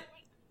 What?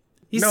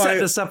 He's No,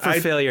 setting us up for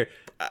failure.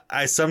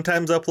 I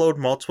sometimes upload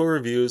multiple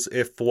reviews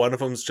if one of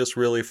them's just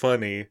really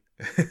funny,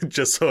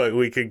 just so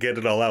we can get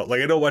it all out.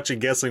 Like, I don't want you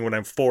guessing when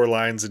I'm 4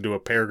 lines into a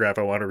paragraph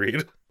I want to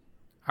read.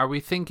 Are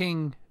we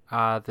thinking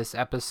this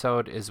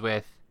episode is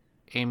with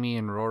Amy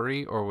and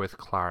Rory or with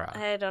Clara?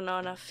 I don't know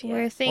enough yet.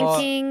 We're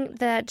thinking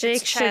that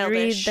Jake should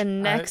read childish. the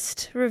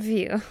next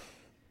review.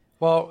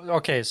 Well,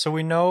 okay, so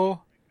we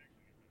know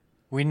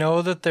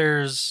that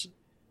there's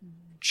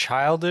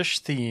childish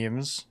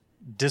themes,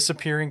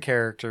 disappearing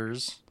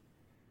characters.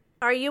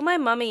 Are You My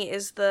Mummy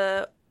is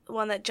the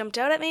one that jumped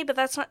out at me, but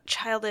that's not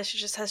childish. It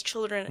just has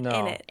children No.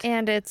 in it.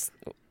 And it's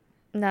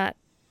not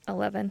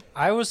 11.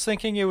 I was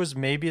thinking it was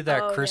maybe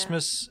that Oh, yeah.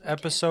 Christmas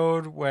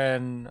episode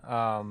when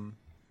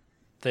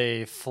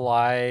they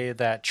fly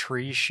that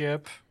tree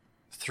ship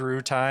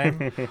through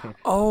time.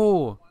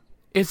 Oh,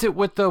 is it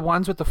with the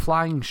ones with the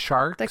flying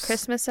sharks? The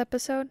Christmas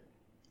episode?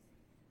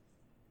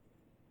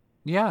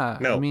 Yeah,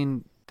 No. I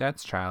mean,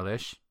 that's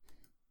childish.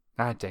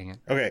 Ah, dang it.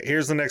 Okay,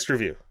 here's the next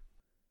review.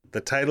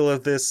 The title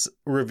of this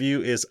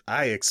review is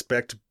I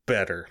Expect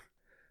Better.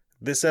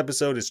 This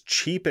episode is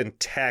cheap and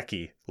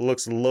tacky,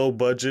 looks low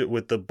budget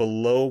with the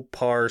below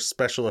par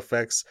special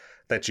effects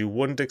that you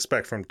wouldn't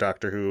expect from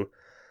Doctor Who.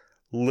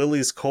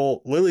 Lily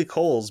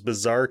Cole's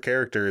bizarre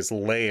character is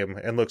lame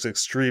and looks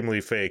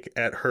extremely fake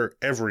at her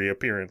every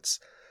appearance.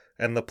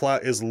 And the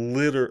plot is and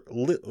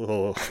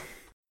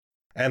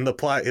the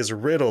plot is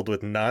riddled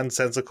with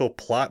nonsensical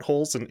plot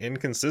holes and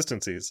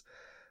inconsistencies.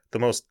 The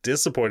most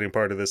disappointing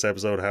part of this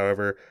episode,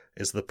 however,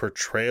 is the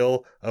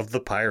portrayal of the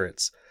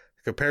pirates.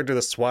 Compared to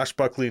the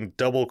swashbuckling,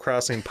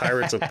 double-crossing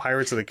pirates of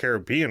Pirates of the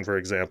Caribbean, for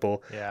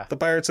example, Yeah. the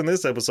pirates in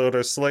this episode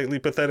are slightly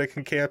pathetic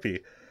and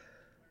campy,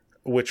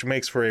 which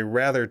makes for a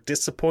rather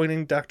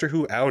disappointing Doctor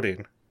Who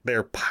outing.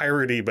 Their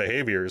piratey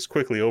behavior is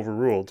quickly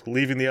overruled,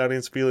 leaving the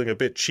audience feeling a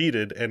bit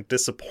cheated and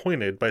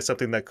disappointed by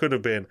something that could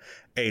have been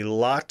a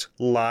lot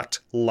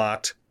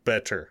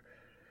better.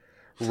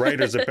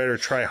 Writers had better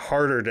try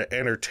harder to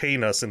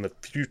entertain us in the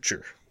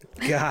future.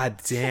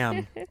 God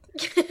damn.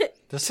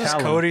 This is Tell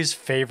 'em. Cody's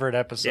favorite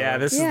episode. Yeah,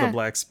 this is Yeah. the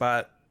black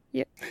spot.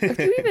 Yep. I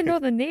don't even know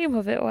the name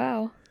of it.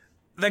 Wow.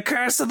 The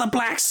Curse of the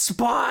Black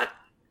Spot.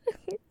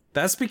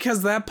 That's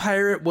because that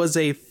pirate was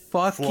a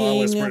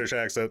Flawless fucking British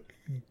accent.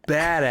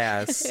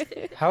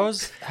 badass. How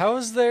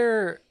is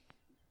there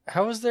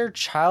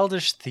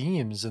childish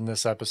themes in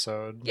this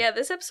episode? Yeah,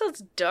 this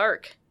episode's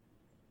dark.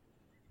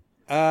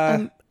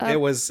 It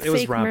was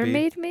Fake rompy.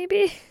 mermaid,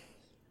 maybe?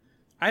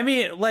 I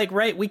mean, like,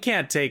 right? We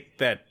can't take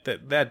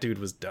that dude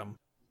was dumb.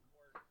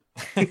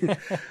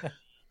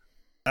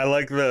 I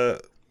like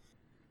the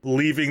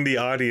leaving the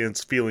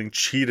audience feeling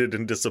cheated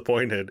and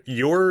disappointed.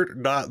 You're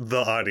not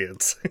the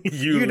audience.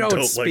 You You don't don't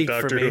like speak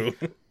for Doctor me.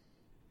 Who.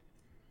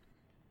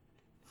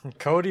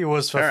 Cody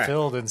was All right.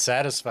 fulfilled and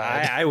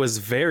satisfied. I was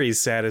very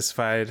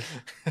satisfied.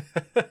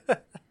 All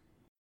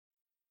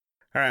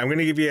right, I'm going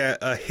to give you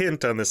a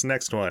hint on this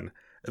next one.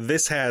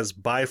 This has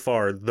by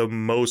far the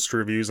most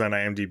reviews on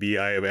IMDb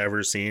I have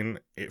ever seen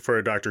for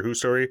a Doctor Who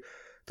story.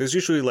 There's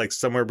usually like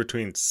somewhere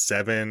between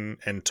 7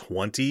 and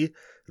 20.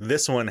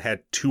 This one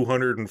had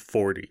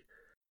 240.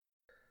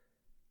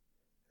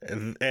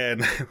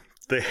 And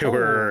they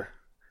were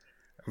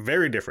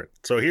very different.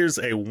 So here's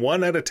a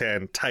 1 out of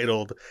 10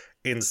 titled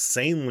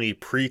Insanely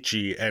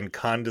Preachy and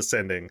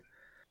Condescending.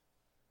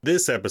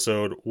 This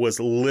episode was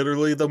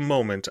literally the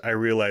moment I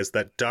realized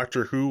that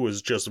Doctor Who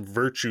was just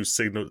virtue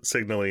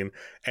signaling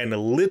and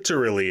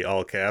literally,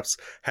 all caps,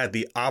 had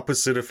the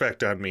opposite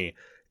effect on me.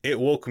 It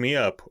woke me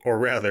up, or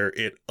rather,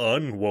 it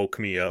unwoke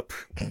me up.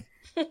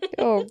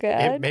 Oh,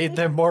 God. It made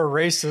them more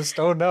racist.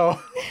 Oh, no.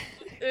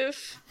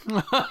 Oof.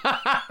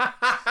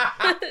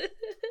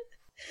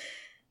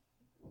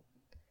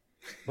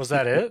 Was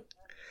that it?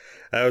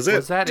 That was it.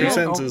 Was that Two it?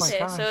 sentences. Oh my Okay,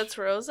 gosh. so it's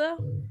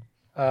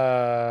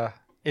Rosa?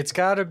 It's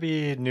got to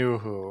be New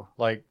Who.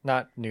 Like,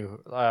 not New Who.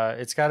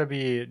 It's got to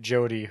be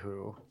Jodie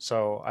Who.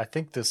 So I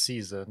think this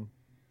season.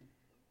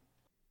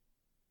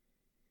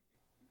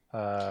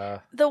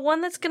 The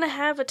one that's going to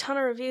have a ton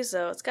of reviews,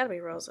 though. It's got to be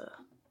Rosa.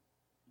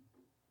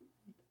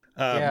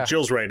 Yeah.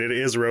 Jill's right. It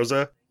is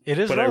Rosa. It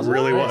is But Rosa.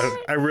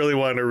 I really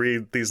want to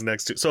read these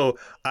next two. So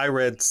I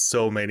read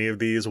so many of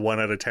these 1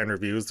 out of 10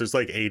 reviews. There's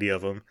like 80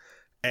 of them,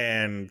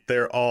 and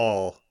they're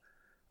all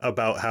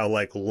about how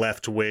like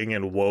left wing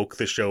and woke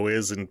the show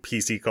is and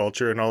PC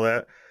culture and all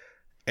that.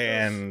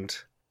 And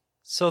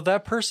So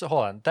that person,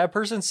 hold on. That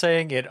person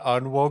saying it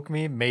unwoke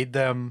me made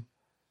them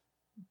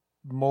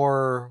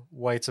more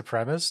white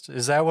supremacist.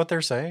 Is that what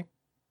they're saying?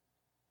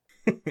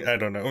 I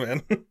don't know,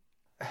 man.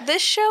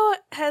 This show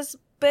has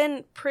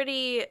been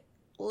pretty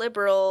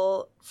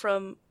liberal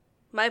from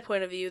my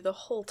point of view the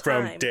whole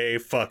time. From day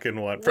fucking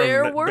one.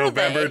 Where From were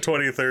November they?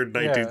 23rd,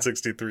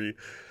 1963.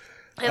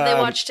 Have they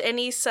watched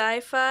any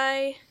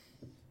sci-fi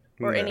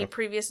or No. any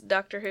previous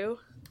Doctor Who?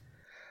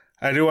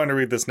 I do want to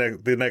read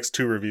the next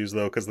two reviews,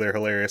 though, because they're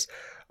hilarious.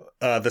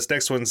 This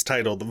next one's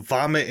titled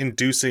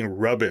Vomit-Inducing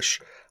Rubbish.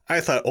 I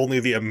thought only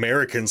the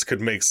Americans could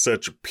make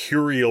such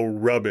puerile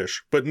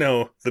rubbish, but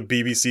no, the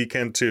BBC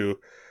can too.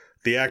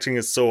 The acting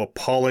is so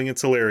appalling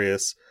it's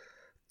hilarious.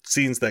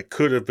 Scenes that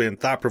could have been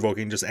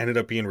thought-provoking just ended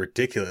up being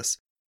ridiculous.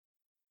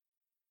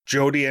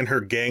 Jodie and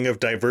her gang of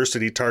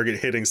diversity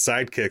target-hitting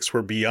sidekicks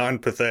were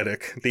beyond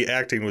pathetic. The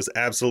acting was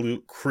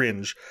absolute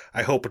cringe.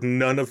 I hope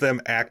none of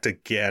them act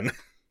again.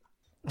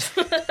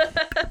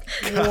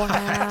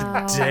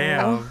 Wow.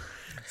 Damn.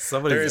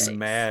 Somebody's There's-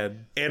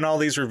 mad. In all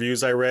these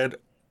reviews I read,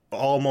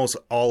 almost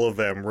all of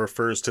them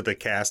refers to the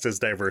cast as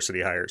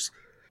diversity hires.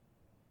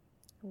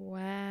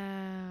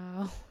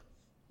 Wow.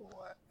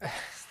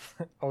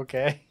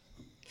 Okay.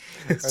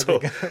 So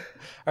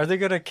Are they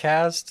gonna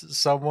cast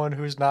someone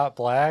who's not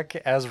black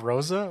as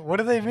Rosa? What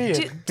do they mean?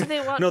 Do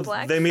they want no,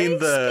 black they mean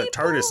the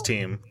people? TARDIS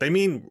team. They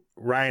mean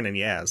Ryan and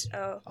Yaz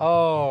Oh,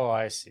 Oh,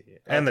 I see.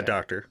 and the Okay.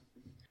 Doctor.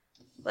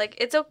 like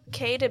it's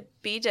okay to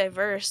be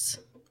diverse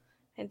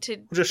and to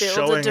Just build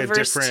showing a a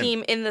diverse different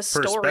team in the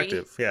story.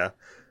 Perspective, yeah.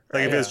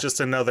 Like if it was Yeah. just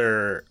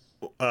another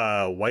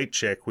white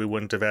chick, we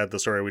wouldn't have had the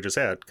story we just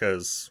had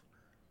because,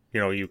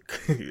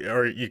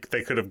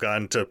 they could have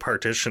gone to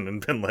Partition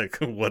and been like,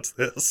 "What's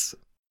this?"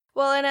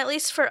 Well, and at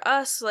least for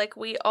us, like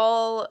we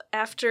all,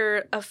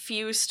 after a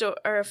few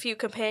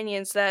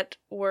companions that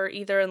were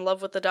either in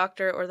love with the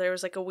Doctor or there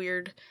was like a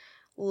weird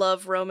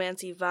love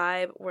romancy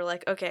vibe, we're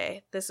like,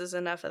 okay, this is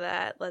enough of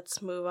that.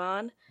 Let's move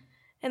on.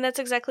 And that's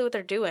exactly what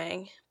they're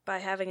doing by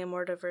having a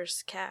more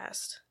diverse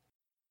cast.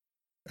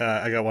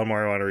 I got one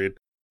more I want to read.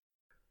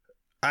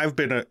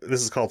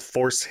 This is called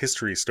Force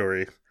History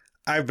Story.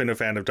 I've been a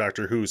fan of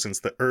Doctor Who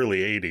since the early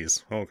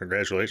 80s. Oh,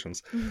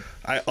 congratulations.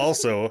 I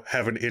also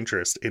have an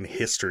interest in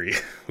history.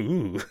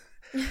 Ooh.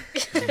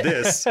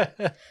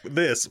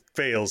 This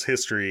fails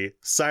history,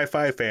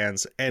 sci-fi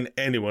fans, and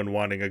anyone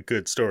wanting a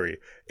good story.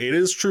 It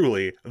is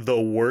truly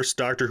the worst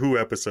Doctor Who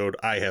episode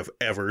I have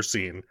ever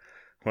seen.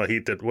 Well, he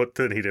didn't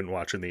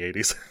watch in the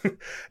 80s.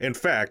 In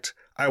fact,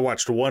 I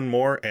watched one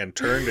more and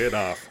turned it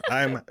off.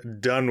 I'm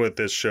done with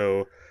this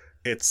show.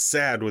 It's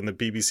sad when the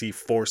BBC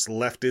forced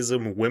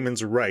leftism,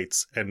 women's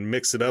rights, and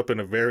mix it up in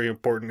a very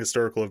important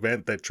historical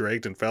event that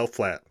dragged and fell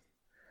flat.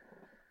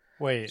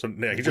 Wait. So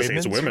yeah, he just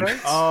hates women's women.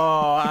 rights?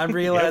 Oh, I'm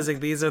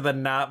realizing these are the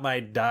not my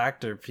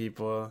doctor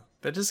people.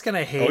 They're just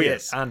gonna hate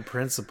yes. it on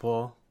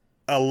principle.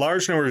 A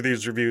large number of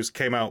these reviews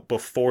came out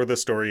before the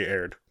story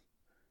aired.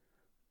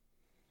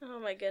 Oh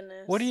my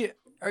goodness. What do you?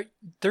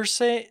 They're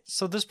saying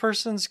so. This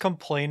person's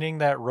complaining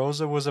that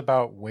Rosa was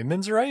about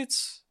women's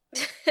rights.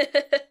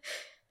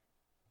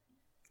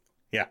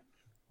 Yeah.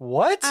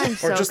 What? I'm Or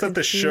so just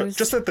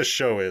confused. that the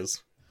show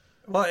is.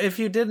 Well, if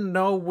you didn't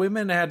know,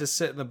 women had to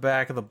sit in the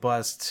back of the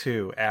bus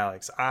too,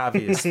 Alex.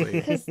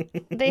 Obviously.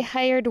 They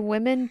hired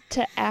women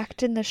to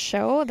act in the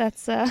show.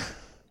 That's No,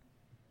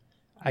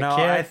 I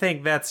can't.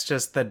 think that's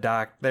just the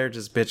doc. They're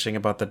just bitching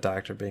about the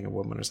doctor being a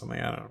woman or something.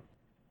 I don't know.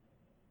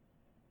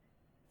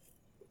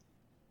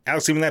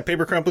 Alex, even that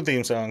paper crumpling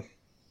theme song.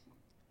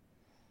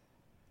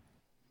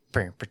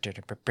 This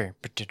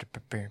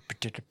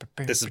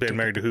has been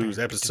Married to Who's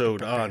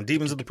episode on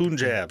Demons of the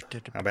Punjab.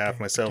 On behalf of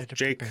myself,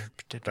 Jake,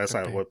 that's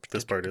not what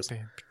this part is.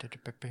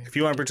 If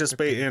you want to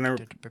participate in our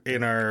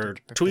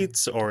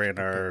tweets or in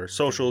our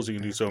socials, you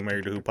can do so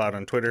Married to Who Pod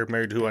on Twitter,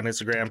 Married to Who on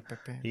Instagram.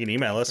 You can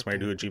email us,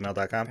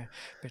 marriedtowho@gmail.com.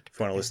 If you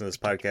want to listen to this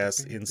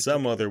podcast in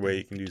some other way,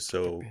 you can do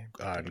so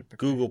on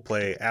Google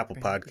Play, Apple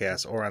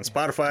Podcasts, or on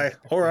Spotify,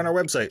 or on our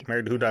website,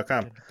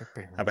 marriedtowho.com.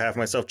 On behalf of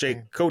myself,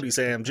 Jake, Cody,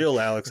 Sam, Jill,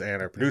 Alex,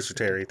 and our producer,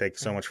 Terry, thank you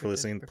so much for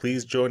listening.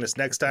 Please join us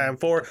next time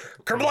for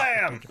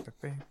Kerblam!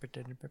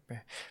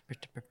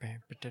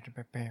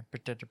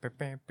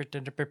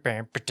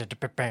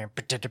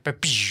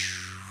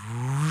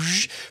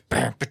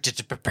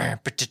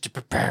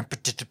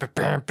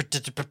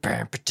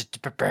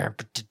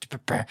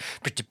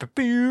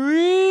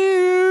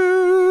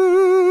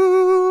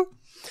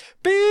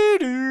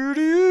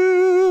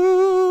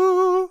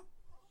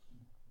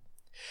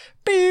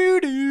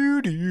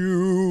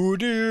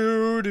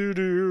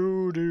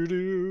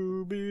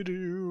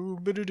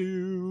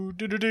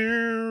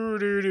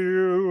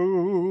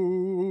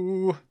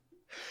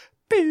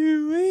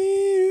 Pew